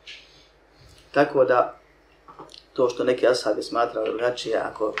 Tako da, to što neki ashabi smatrali drugačije,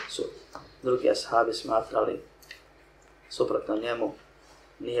 ako su drugi ashabi smatrali suprotno njemu,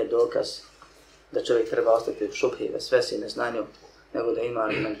 nije dokaz da čovjek treba ostati u šubhi i vesvesi i neznanju, nego da ima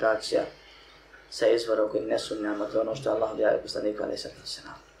argumentacija sa izvorom kojim ne sumnjamo, to je ono što Allah objavio poslanika alejhi salatu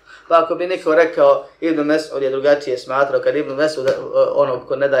vesselam. Pa ako bi neko rekao Ibn Mes'ud je drugačije smatrao, kad Ibn Mes'ud onog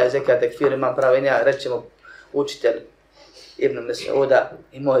ko ne daje zekat tekfir ima pravenja, rećemo učitelj Ibn Mes'uda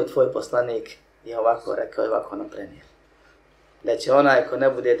i moj tvoj poslanik je ovako rekao i ovako nam prenio. Da će onaj ko ne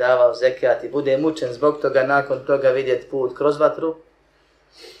bude davao zekat i bude mučen zbog toga, nakon toga vidjeti put kroz vatru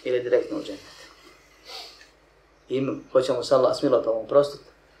ili direktno u džennet. I hoćemo se Allah smilati ovom prostut,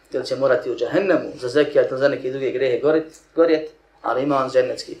 ili će morati u džehennemu za zekat ili za neke druge grehe gorjeti, ali ima on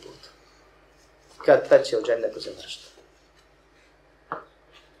džennetski put. Kad će u džennetu završiti.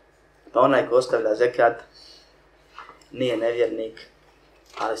 Pa onaj ko ostavlja zekat nije nevjernik,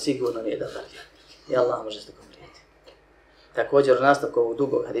 ali sigurno nije dobar vjernik. I Allah može se tako prijeti. Također u nastavku ovog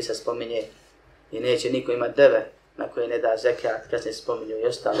dugog hadisa spominje i neće niko imati deve na koje ne da zekat, kad se spominju i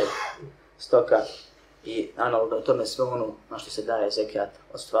ostale stoka i analogno tome sve ono na što se daje zekat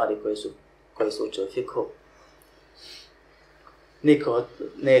od stvari koje su učili fikhu. Niko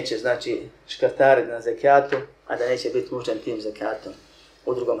neće, znači, škrtariti na zekatu, a da neće biti mučen tim zekatom.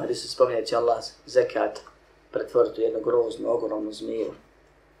 U drugom hadisu spominje će Allah zekat pretvoriti u jednu groznu, ogromnu zmiju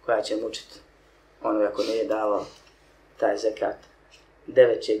koja će mučiti onoga ko nije davao taj zekat.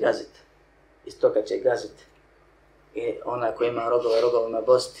 Deve će gazit, iz toga će gazit i ona ko ima rogovima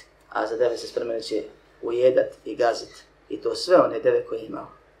bosti, a za deve se spremeni će ujedat i gazit. I to sve one deve koje imao.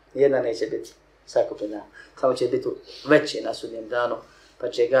 Jedna neće biti sakupljena, samo će biti veći na sudnjem danu, pa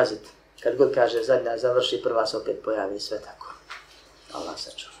će gazit. Kad god kaže zadnja završi, prva se opet pojavi i sve tako. Allah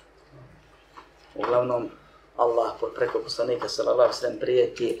sačuva. Uglavnom, Allah preko poslanika sallallahu alejhi ve sellem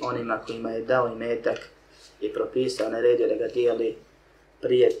prijeti onima kojima je dao imetak i propisao, naredio da ga dijeli,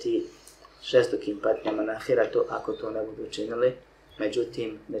 prijeti žestokim patnjama na ahiretu ako to ne budu učinili.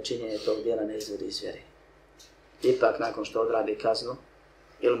 Međutim, nečinjenje tog dijela ne izvodi iz vjere. Ipak, nakon što odradi kaznu,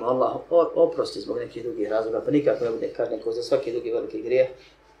 ili mu Allah oprosti zbog nekih drugih razloga, pa nikako ne bude kažnjen ko za svaki drugi veliki grijeh,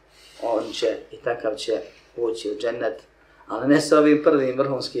 on će i takav će ući u džennet, ali ne sa ovim prvim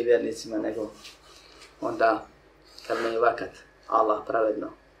vrhunskim vjernicima, nego onda kad ne vakat Allah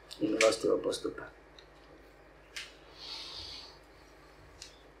pravedno i milostivo postupa.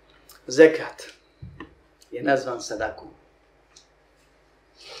 Zekat je nazvan sadakom,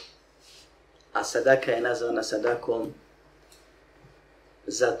 a sadaka je nazvana sadakom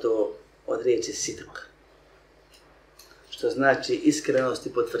zato od riječi sidq, što znači iskrenost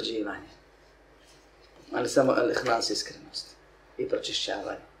i potvrđivanje. Ali samo al-ihlas iskrenost i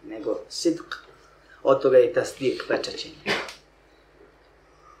pročišćavanje, nego sidq, od toga je tasdik, pečaćenje.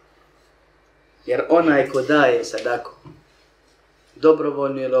 Jer onaj ko daje sadaku,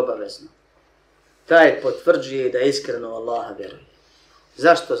 dobrovoljno ili obavezno, taj potvrđuje da iskreno Allaha vjeruje.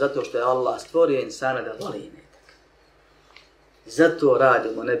 Zašto? Zato što je Allah stvorio insana da voli imetak. Zato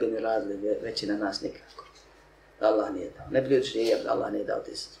radimo, ne bi ni radili većina nas nikako. Da Allah nije dao. Ne bi ljudi živjeli da Allah nije dao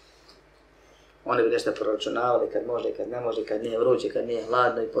tistu. Oni bi nešto proračunavali kad može, kad ne može, kad nije vruće, kad nije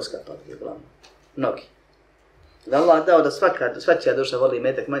hladno i poskapali bi uglavnom. Mnogi. Da Allah dao da svačija duša voli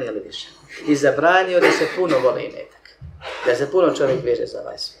imetak manje ili više. I zabranio da se puno voli imetak. Da se puno čovjek veže za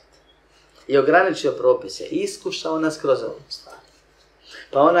ovaj svijet. I ograničio propise. I iskušao nas kroz ovu stvar.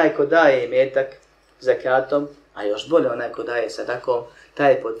 Pa onaj ko daje imetak zakatom, a još bolje onaj ko daje sadakom,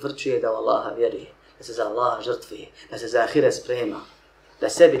 taj potvrđuje da u Allaha vjeruje, da se za Allaha žrtvuje, da se za ahiret sprema, da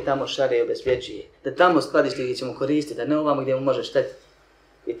sebi tamo šare obezbjeđuje, da tamo skladišti gdje ćemo koristiti, da ne ovamo gdje mu može štetiti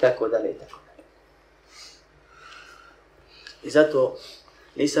i tako dalje i tako dalje. I zato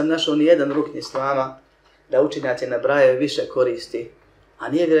nisam našao ni jedan rukn islama da učenjaci nabrajaju više koristi, a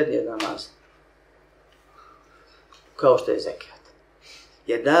nije vrednije od namaza. Kao što je zekat.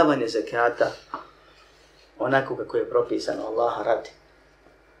 Jer davanje zekata, onako kako je propisano Allaha radi,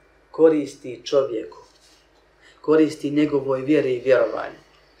 koristi čovjeku, koristi njegovoj vjeri i vjerovanju,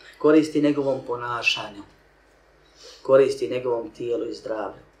 koristi njegovom ponašanju, koristi njegovom tijelu i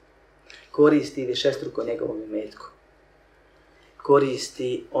zdravlju, koristi višestruko njegovom imetku,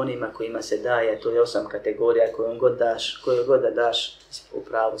 koristi onima kojima se daje, to je 8 kategorija koju god da daš, u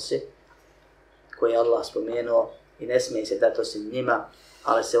pravu si, koje je Allah spomenuo i ne smije se dati osim njima,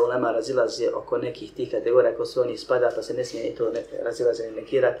 ali se ulema razilazi oko nekih tih kategorija ko su oni spada, pa se ne smije i to razilazi ni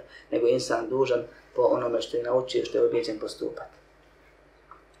negirat, nego insan dužan po onome što je naučio, što je objeđen postupati.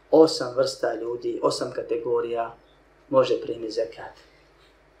 8 vrsta ljudi, 8 kategorija može primiti zekat.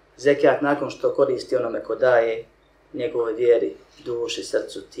 Zekat nakon što koristi onome ko daje, njegovoj vjeri, duši,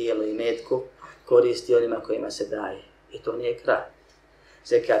 srcu, tijelu i metku, koristi onima kojima se daje. I to nije kraj.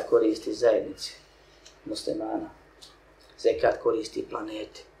 Zekat koristi zajednici muslimana. Zekat koristi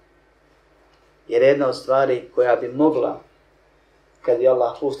planeti. Jer jedna od stvari koja bi mogla, kad je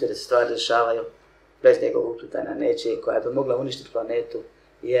Allah pusti da se stvari dešavaju, bez njegovog uplitanja neće, koja bi mogla uništiti planetu,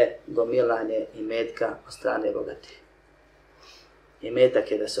 je gomilanje imetka od strane bogatih.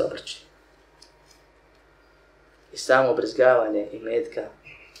 Imetak je da se obrči. I samo obrizgavanje imetka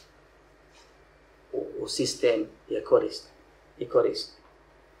u sistem je korisno. I korisno.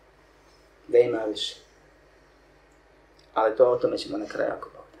 Da ima više. Ali to o tome ćemo na kraju ako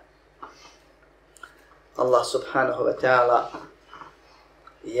Bog da. Allah subhanahu wa ta'ala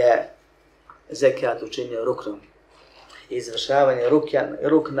je zekat učinio ruknom. Izvršavanje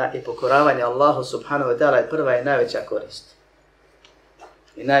rukna i pokoravanje Allahu subhanahu wa ta'ala je prva i najveća korist.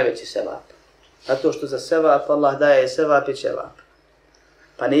 I najveći sevap. Zato što za sevap Allah daje sevap i ćevap.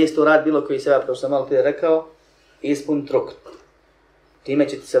 Pa nije isto rad bilo koji sevap, kao što sam malo prije rekao, ispuniti rukn. Time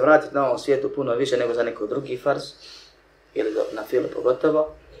će ti se vratiti na ovom svijetu puno više nego za neko drugi farz, ili na filu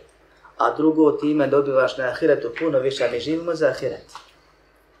pogotovo, a drugo time dobivaš na ahiretu puno više, a mi živimo za ahiret.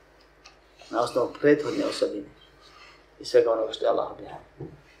 Na osnovu prethodne osobine i svega onoga što je Allah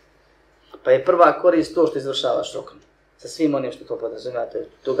objavio. Pa je prva korist to što izvršavaš rukn. Sa svim onim što to podrazumijeva, to je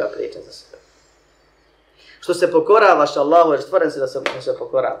duga priča za sebe. Što se pokoravaš Allahu, jer stvoren se da se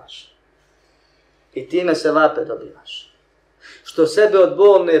pokoravaš. I time se vape dobivaš. Što sebe od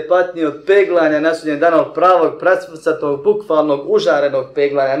bolne patnje, od peglanja na sudnjem dana, od pravog, pracvacatog, bukvalnog, užarenog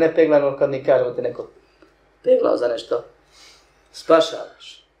peglanja, ne peglanog kad mi kažemo ti neko peglao za nešto,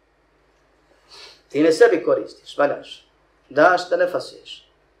 spašavaš. Time sebi koristiš, valjaš. Daš da ne fasuješ.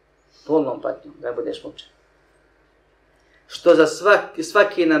 Bolnom patnjom, da budeš mučen. Što za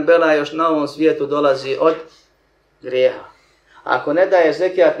svaki nam bela još na ovom svijetu dolazi od grijeha. Ako ne daješ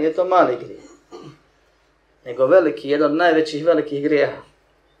zekat, nije to mali grijeh. Nego veliki, jedan od najvećih velikih grijeha.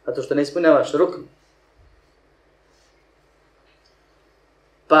 Zato što ne ispunjavaš rukn.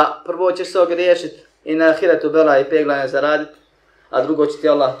 Pa prvo ćeš se ogriješiti i na ahiretu bela i peglanja zaraditi, a drugo će ti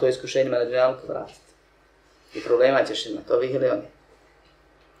Allah to iskušenjima na dunjalku vratiti. I problema ćeš imati, ovih ili oni.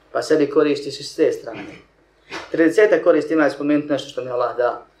 Pa sebi koristiš i s te strane. 30 koristi ima spomenuti nešto što mi Allah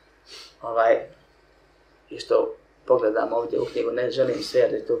da. I što pogledam ovdje u knjigu, ne želim sve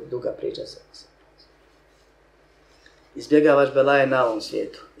jer je to duga priča za nas. Izbjegavaš belaje na ovom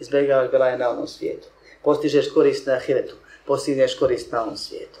svijetu. Izbjegavaš belaje na ovom svijetu. Postižeš korist na ahiretu. Postigneš korist na ovom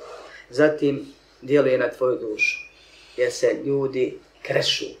svijetu. Zatim djeluje na tvoju dušu. Jer se ljudi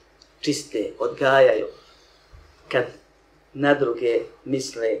krešu, čiste, odgajaju. Kad na druge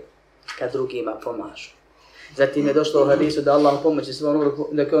misle, kad drugima pomažu. Zatim je došlo u hadisu da Allah pomoći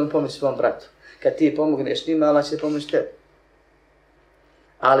svom bratu. Kad ti pomogneš njima, Allah će pomoći tebi.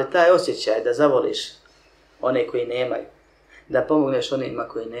 Ali taj osjećaj da zavoliš one koji nemaju, da pomogneš onima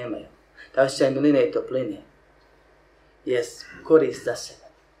koji nemaju, taj osjećaj miline i topline, je korist za sebe.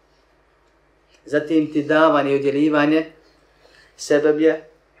 Zatim ti davanje i udjeljivanje sebeb je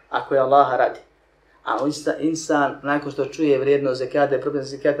ako je Allaha radi. A insan, nakon što čuje vrijednost zekata i problem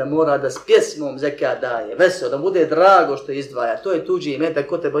zekata, mora da s pjesmom zekat daje, veselo, da bude drago što izdvaja. To je tuđi imetak,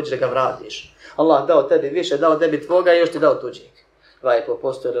 ko te hoće da ga vratiš. Allah dao tebi više, dao tebi tvoga i još ti dao tuđeg.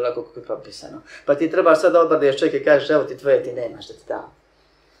 2,5% ili onako kako je propisano. Pa ti trebaš sad da obradeš čovjek i kažeš, evo ti tvoje, ti nemaš da ti dam.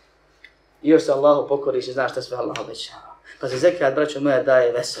 I još se Allahu pokoriš i znaš šta sve Allah obećava. Pa se zekat, braćo moja,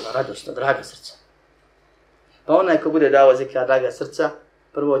 daje veselo, radosno, draga srca. Pa onaj ko bude dao zekat draga srca,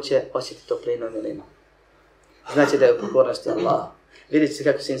 prvo će osjetiti toplinu i milinu. Znači da je u pokornosti Allaha. Vidite se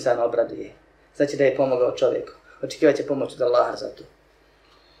kako se insan obraduje. Znači da je pomogao čovjeku. Očekivat će pomoć od Allaha za to.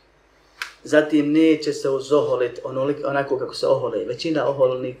 Zatim neće se uzoholiti onako kako se ohole. Većina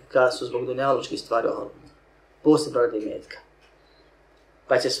oholnika su zbog dunjalučkih stvari oholni. Posebno radi imetka.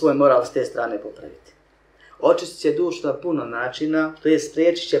 Pa će svoj moral s te strane popraviti. Očistit će dušu na puno načina, to je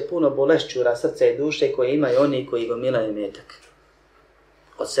spriječit će puno bolešćura srca i duše koje imaju oni koji gomilaju imetak.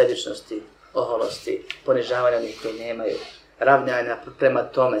 Od sebičnosti, oholosti, ponižavanja onih koji nemaju, ravnjanja prema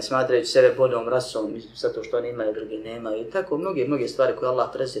tome, smatrajući sebe boljom rasom, zato što oni imaju, drugi nemaju. I tako mnoge stvari koje Allah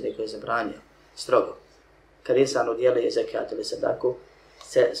prezire i koje je zabranio, strogo. Kad insan udjeli zekat ili sadaku,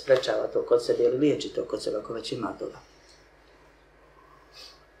 se sprečava to kod sebe ili liječi to kod sebe ako već ima toga.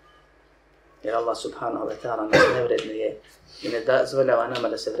 Jer Allah subhanahu wa ta'ala nas ne vrednuje i ne dozvoljava nama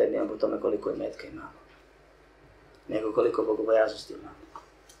da se vrednujemo po tome koliko imetka imamo, nego koliko bogobojaznosti imamo.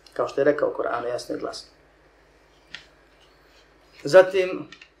 Kao što je rekao u Koranu jasno i glasno. Zatim,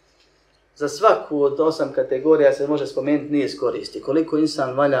 za svaku od 8 kategorija se može spomenuti niz koristi. Koliko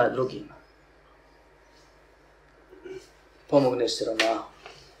insan valja drugima. Pomogneš siromahu,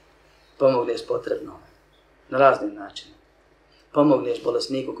 pomogneš potrebnom, na raznim načinima. Pomogneš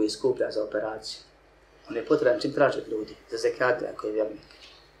bolesniku koji skuplja za operaciju. On je potreban čim traži od ljudi, za zekate ako je vjernik.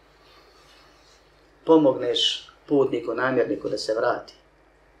 Pomogneš putniku, namjerniku da se vrati.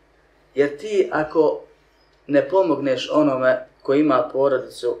 Jer ti ako ne pomogneš onome koji ima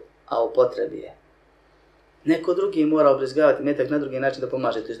porodicu, a u potrebi je, neko drugi mora obrizgavati metak na drugi način da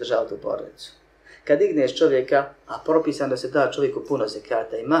pomaže tu izdržavati tu porodicu. Kad digneš čovjeka, a propisan da se da čovjeku puno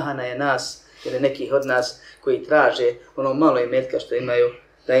zekata i mahana je nas ili nekih od nas koji traže ono malo imetka što imaju,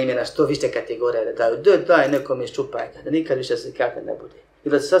 da im je na što više kategorija da daju. Daj nekom iščupajka, da nikad više zekata ne bude. I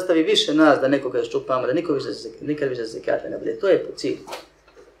da se sastavi više nas da nekoga iščupamo, da nikad više zekata ne bude. To je po cilju.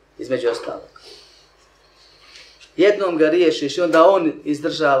 Između ostalog. Jednom ga riješiš i onda on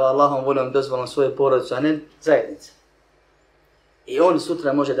izdržava Allahom voljom dozvolom svoju porodicu, a ne zajednice. I on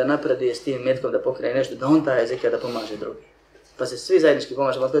sutra može da napreduje s tim metkom da pokrene nešto, da on daje zekat da pomaže drugi. Pa se svi zajednički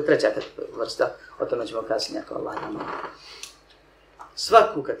pomažemo, to je treća vrsta, o tome ćemo kasnije ako Allah nama.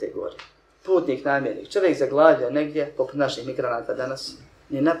 Svaku kategoriju, putnik, namjernik, čovjek zaglavio negdje, poput naših migranata danas,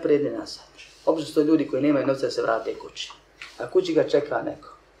 ni naprijed ni nazad. Obično su to ljudi koji nemaju novca da se vrate kući, a kući ga čeka neko.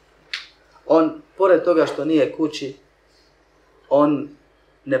 On, pored toga što nije kući, on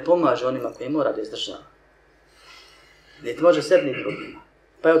ne pomaže onima koji mora da izdržava. Niti može sebi ni drugima.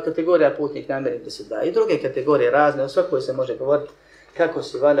 Pa je od kategorija putnik namjernik da se daje. I druge kategorije razne, o svakoj se može govoriti kako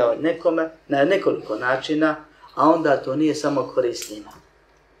si valjao nekome na nekoliko načina, a onda to nije samo korist njima.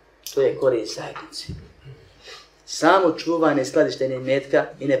 To je korist zajednici. Samo čuvanje i skladištenje imetka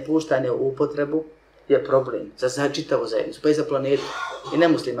i nepuštanje u upotrebu je problem za čitavu zajednicu, pa i za planetu. I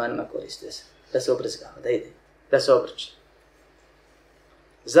nemuslimanima koriste se, da se obrzgava, da ide, da se obrće.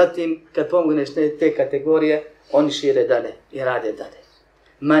 Zatim, kad pomogneš te kategorije, oni šire dalje i rade dalje.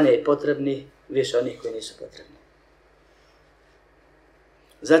 Manje je potrebni, više onih koji nisu potrebni.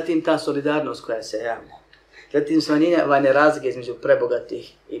 Zatim ta solidarnost koja se javlja. Zatim smanjivanje razlike između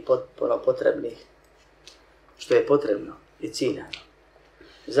prebogatih i potrebnih, što je potrebno i ciljano.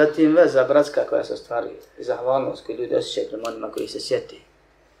 Zatim veza bratska koja se ostvaruje i zahvalnost koju ljudi osjećaju prema onima koji se sjeti.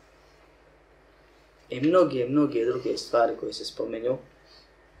 I mnoge druge stvari koje se spominju.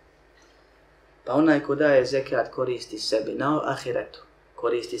 Pa onaj ko daje zekat koristi sebi na ahiretu,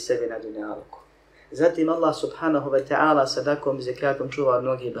 koristi sebi na dunjaluku. Zatim Allah subhanahu wa ta'ala sadakom i zekatom čuva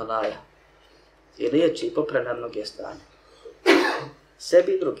mnogih belaja i liječi i popravlja mnoge stvari.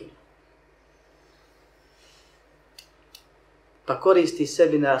 Sebi i drugim. Pa koristi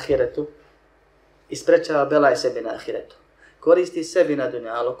sebi na ahiretu i sprečava belaj sebi na ahiretu. Koristi sebi na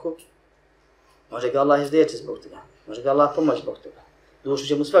dunjaluku, može ga Allah izliječiti zbog toga, može ga Allah pomoći zbog toga. Dušu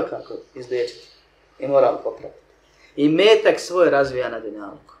će mu svakako izliječiti i moral popraviti. I metak svoj razvija na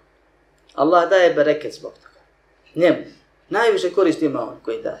dunjaluku. Allah daje bereket zbog toga. Njemu, Najviše koristi ima on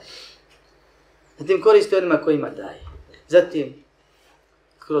koji daje. Zatim koristi onima kojima daje. Zatim,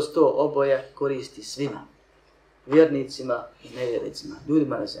 kroz to oboje koristi svima. Vjernicima i nevjernicima,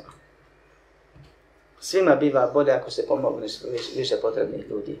 ljudima na zemlji. Svima biva bolje ako se pomogne više potrebnih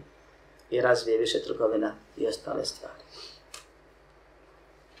ljudi i razvije više trgovina i ostale stvari.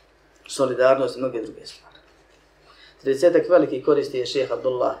 Solidarnost i mnoge druge stvari. 30 veliki koristi je šejh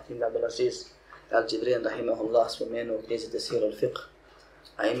Abdullah ibn Abdulaziz al-Džibrin rahimahullah spomenuo u knjizi Teshir al-Fiqh,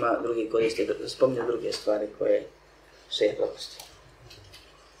 a ima drugi koristi, spominju druge stvari koje šejh propustio.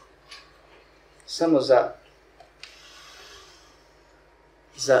 Samo za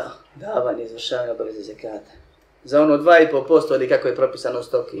davanje, izvršavanje obaveze zekata. Za ono 2,5% ili kako je propisano u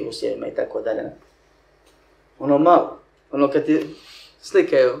stoki i usjevima i tako dalje. Ono malo, ono kad ti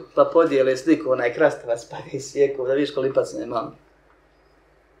slikaju pa podijele sliku, onaj krastavac pa ga isjeku, da vidiš kolipac ne malo.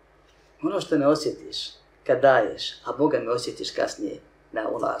 Ono što ne osjetiš kad daješ, a Boga me osjetiš kasnije na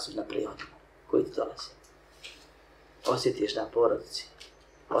ulazu, na prihodima koji ti dolazi. Osjetiš na porodici,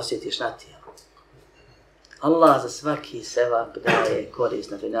 osjetiš na tijelu. Allah za svaki sevap daje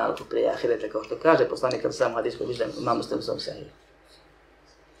korist na dunjalku prije ahireta, kao što kaže poslanik kad sam hadijskog izdajem imam Muslim svom sahih.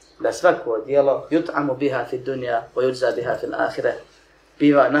 Da svako djelo yut'amu biha fi dunja wa yujza biha fil ahire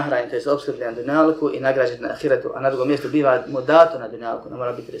biva nahranjen, to je opskrbljen na dunjalku i nagrađen na ahiretu, a na drugom mjestu biva mu dato na dunjalku, ne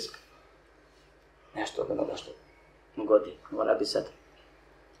mora biti risk. Nešto od onoga što mu godi, mora biti sad.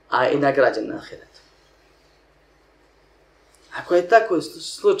 A i nagrađen na ahiretu. Ako je tako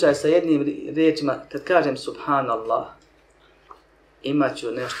slučaj sa jednim riječima, kad kažem subhanallah, imat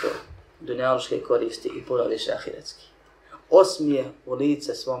ću nešto dunjaluške koristi i puno više ahiretski. Osmije u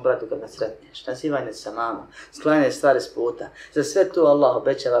lice svom bratu kad ga sretneš, nazivanje sa mama, sklanjanje stvari s puta. Za sve to Allah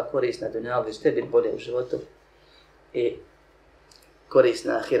obećava korist na dunjalu, što biti bolje u životu i korist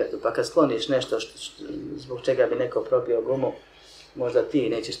na ahiretu. Pa kad skloniš nešto zbog čega bi neko probio gumu, možda ti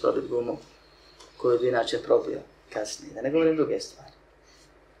nećeš probiti gumu koju bi inače probio kasnije. Da ne govorim druge stvari.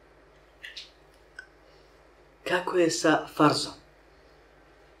 Kako je sa farzom?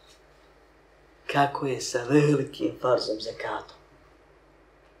 Kako je sa velikim farzom zekatom,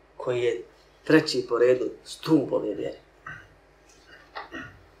 koji je treći po redu stup ove vjere.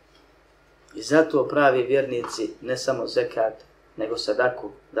 I zato pravi vjernici ne samo zekat, nego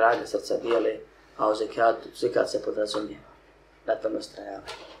sadaku, draga srca dijele, a o zekat se podrazumijeva. Na tome ustrajavaju.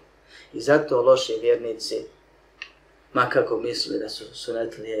 I zato loši vjernici, ma kako mislili da su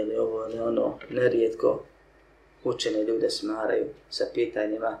sunetlije ili ovo ili ono, nerijetko učene ljude smaraju sa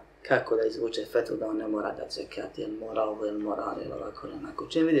pitanjima kako da izvuče fetvu da on ne mora dati zekat, jel mora ovo, jel mora, jel ovako, jel onako.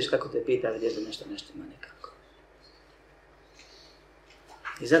 Čim vidiš kako te pita, vidiš da nešto ima nikako.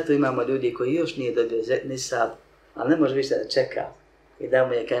 I zato imamo ljudi koji još nije dobio nisab, ali ne može više da čeka i da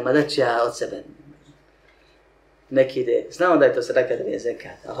mu je kaj, ma da ću ja od sebe neki ide. Znamo da je to sadaka da nije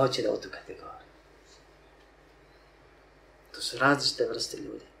zekat, ali hoće da u tu kategoriju. To su različite vrste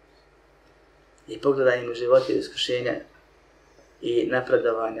ljudi. I pogledaj im u životu i iskušenja i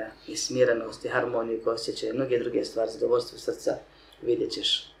napredovanja i smirenost i harmoniju koju osjećaju i mnoge druge stvari, zadovoljstvo srca, vidjet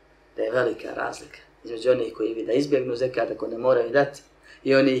ćeš da je velika razlika između onih koji da izbjegnu zekat ako ne moraju dati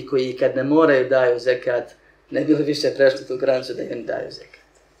i onih koji kad ne moraju daju zekat ne bi li više prešli tu granicu da im daju zekat.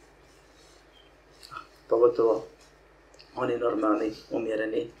 Pogotovo oni normalni,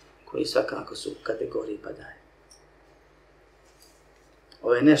 umjereni, koji svakako su u kategoriji pa daju.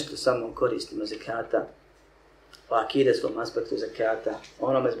 Ovo je nešto samo koristimo zekata, o akideskom aspektu zekata,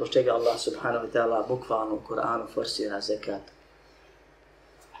 onome zbog čega Allah subhanahu wa ta'ala bukvalno u Kur'anu forsira zekat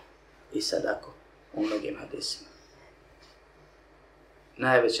i sadaku u mnogim hadisima.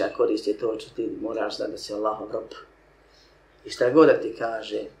 Najveća korist je to što ti moraš da si Allahov rob. I šta god da ti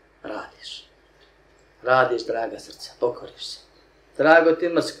kaže, radiš. Radiš, draga srca, pokoriš se. Drago ti,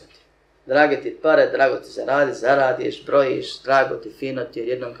 mrsko ti. Drage ti pare, drago ti zaradiš, brojiš, drago ti, fino ti,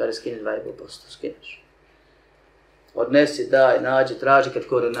 jednom kada skini 2,5%, skineš. Odnesi, daj, nađi, traži, kad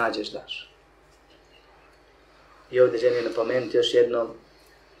koru nađeš, daš. I ovdje želim napomenuti još jednom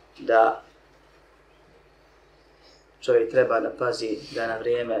da čovjek treba da pazi da na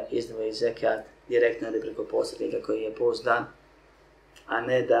vrijeme izdvoji zekat direktno ili preko posrednika koji je pouzdan, a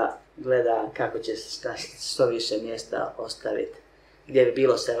ne da gleda kako će što više mjesta ostaviti, gdje bi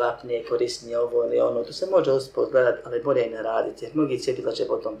bilo sevapnije, korisnije ovo ili ono. To se može usput gledati, ali bolje i ne raditi, jer mnogi cijepitlače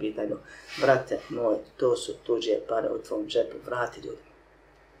po tom pitanju. Brate moj, to su tuđe pare u tvom džepu, vrati ljudima.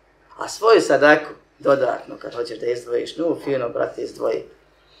 A svoju sadaku, dodatno, kad hoćeš da izdvojiš, fino, brate, izdvoji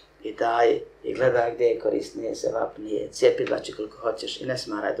i daj, i gledaj gdje je korisnije, sevapnije, cijepitlači koliko hoćeš i ne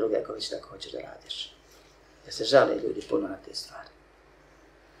smaraj druge ako već tako hoćeš da radiš. Jer se žale ljudi puno na te stvari.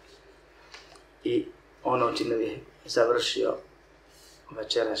 I ono čime bi završio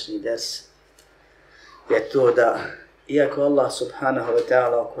večerašnji ders je to da, iako Allah subhanahu wa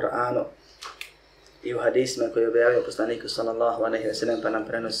ta'ala u Kur'anu i u hadisima koji je objavio poslaniku sallallahu alejhi ve sellem pa nam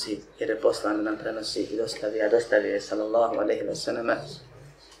prenosi, jer je poslan nam prenosi i dostavio je sallallahu alejhi ve sellem,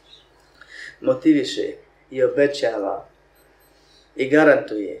 motiviše i obećava i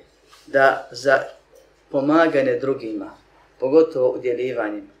garantuje da za pomaganje drugima, pogotovo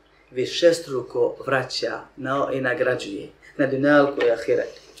udjeljivanjem, višestruko vraća i nagrađuje na dunjalku i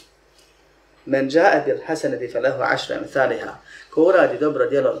ahiretu. Men ja'a bil hasanati falahu 10 amthaliha. Ko uradi dobro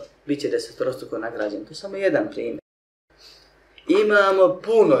djelo, bit će desetorostruko nagrađen. To je samo jedan primjer. Imamo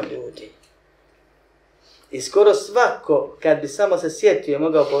puno ljudi. I skoro svako, kad bi samo se sjetio i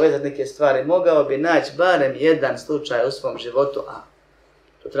mogao povezati neke stvari, mogao bi naći barem jedan slučaj u svom životu, a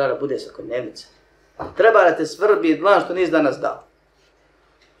to treba da bude svakodnevnica. Treba da te svrbi dlan što nisi danas dao.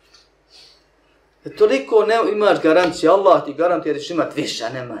 Jer toliko imaš garanciju, Allah ti garantuje da ćeš imati više, a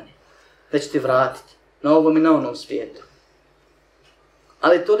ne manje. Da će ti vratiti na ovom i na onom svijetu.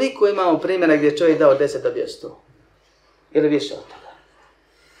 Ali toliko imamo primjera gdje je čovjek dao 10 dobio 100. Ili više od toga.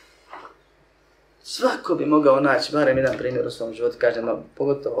 Svako bi mogao naći barem jedan primjer u svom životu, kažem,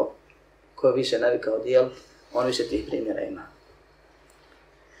 pogotovo ko je više navikao dijeliti, on više tih primjera ima.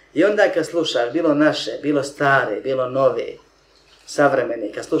 I onda kad slušaš, bilo naše, bilo stare, bilo nove,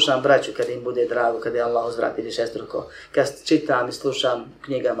 savremene, kad slušam braću, kad im bude drago, kad je Allah uzvrati višestruko, kad čitam i slušam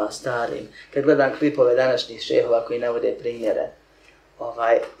knjigama starim, kad gledam klipove današnjih šehova koji navode primjere,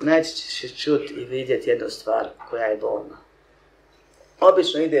 najčešće ćeš čuti i vidjeti jednu stvar koja je bolna.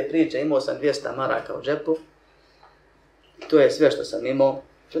 Obično ide priča, imao sam 200 maraka u džepu, to je sve što sam imao,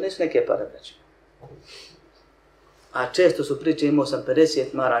 to nisu neke pare, braću. A često su priče, imao sam 50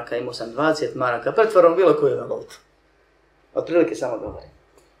 maraka, imao sam 20 maraka, pretvaram bilo koju valutu. Otprilike samo govorim.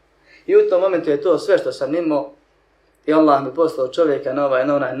 I u tom momentu je to sve što sam imao i Allah mi poslao čovjeka na ovaj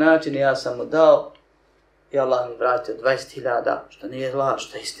na onaj način i ja sam mu dao i Allah mi vratio 20.000, što nije laž,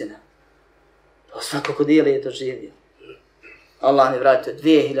 što je istina. To svako ko dijeli je to živio. Allah mi vratio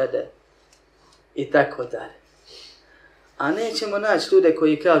 2.000 i tako dalje. A nećemo naći ljude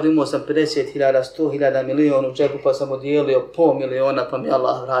koji kažu imao sam 50.000, 100.000, milion u džepu pa sam odijelio pol miliona pa mi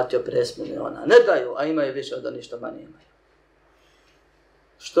Allah vratio 50 miliona. Ne daju, a imaju više od onih što manje imaju.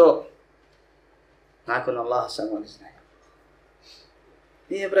 Što? Nakon Allaha samo oni znaju.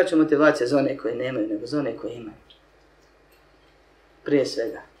 Nije, braćo, motivacija za one koji nemaju, nego za one koji imaju. Prije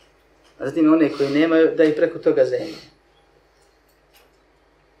svega. A zatim one koji nemaju, da i preko toga zemlje.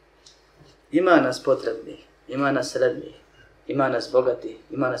 Ima nas potrebnih, ima nas srednjih, ima nas bogatih,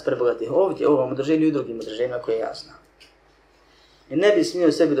 ima nas prebogatih. Ovdje, u ovom udruženju i drugim udruženjima koje ja znam. I ne bi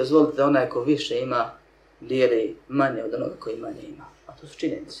smio sebi dozvoliti da onaj ko više ima, dijeli manje od onoga koji manje ima. A to su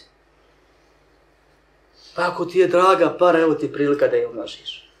činjenice. Pa ako ti je draga para, evo ti prilika da je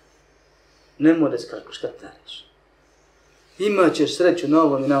umnožiš. Nemoj da škrtariš. Imaćeš sreću na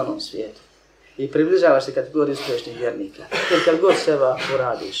ovom i na onom svijetu. I približavaš se kategoriji uspješnih vjernika. Jer kad god seba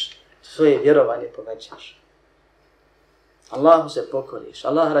uradiš, svoje vjerovanje povećaš. Allahu se pokoriš,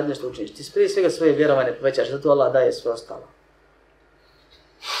 Allah radi nešto učiniš. Ti prije svega svoje vjerovanje povećaš, zato Allah daje sve ostalo.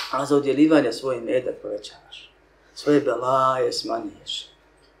 A za udjelivanje svoj metak povećavaš. Svoje belaje smanjuješ.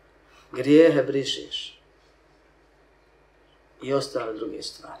 Grijehe brišeš. I ostale druge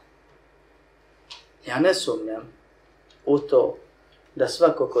stvari. Ja ne sumnjam u to da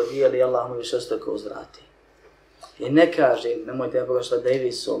svako ko dijeli Allah mu više ostako uzvrati. I ne kažem, nemojte ja Boga što da i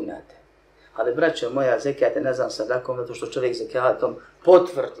vi sumnjate. Ali braćo moja, zekijate ne znam sadakom, zato što čovjek zekijatom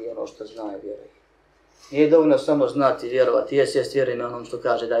potvrdi ono što zna i vjeruje. Nije dovoljno samo znati i vjerovati, jest vjerujem onom što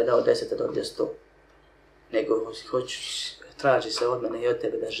kaže da je dao 10 do 100. Nego traži se od mene i od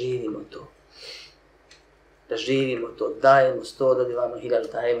tebe da živimo to. Da živimo to, dajemo 100, dobivamo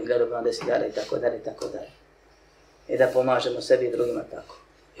 1000, dajemo 1000, dobivamo 10.000 i tako dalje, i tako dalje. I da pomažemo sebi i drugima tako.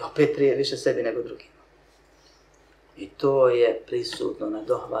 I opet prije više sebi nego drugima. I to je prisutno na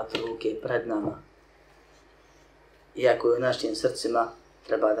dohvat ruke pred nama. Iako je u našim srcima,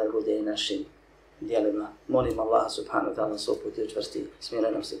 treba da bude i našim dijelima. Molim Allah subhanahu wa ta'ala nas uputi učvrsti,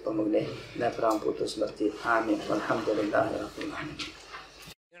 smire nam se pomogne na pravom putu smrti. Amin. Alhamdulillahi rabbil alamin.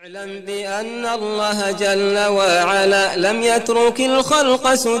 اعلم بأن الله جل وعلا لم يترك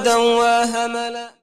الخلق سدى وهملا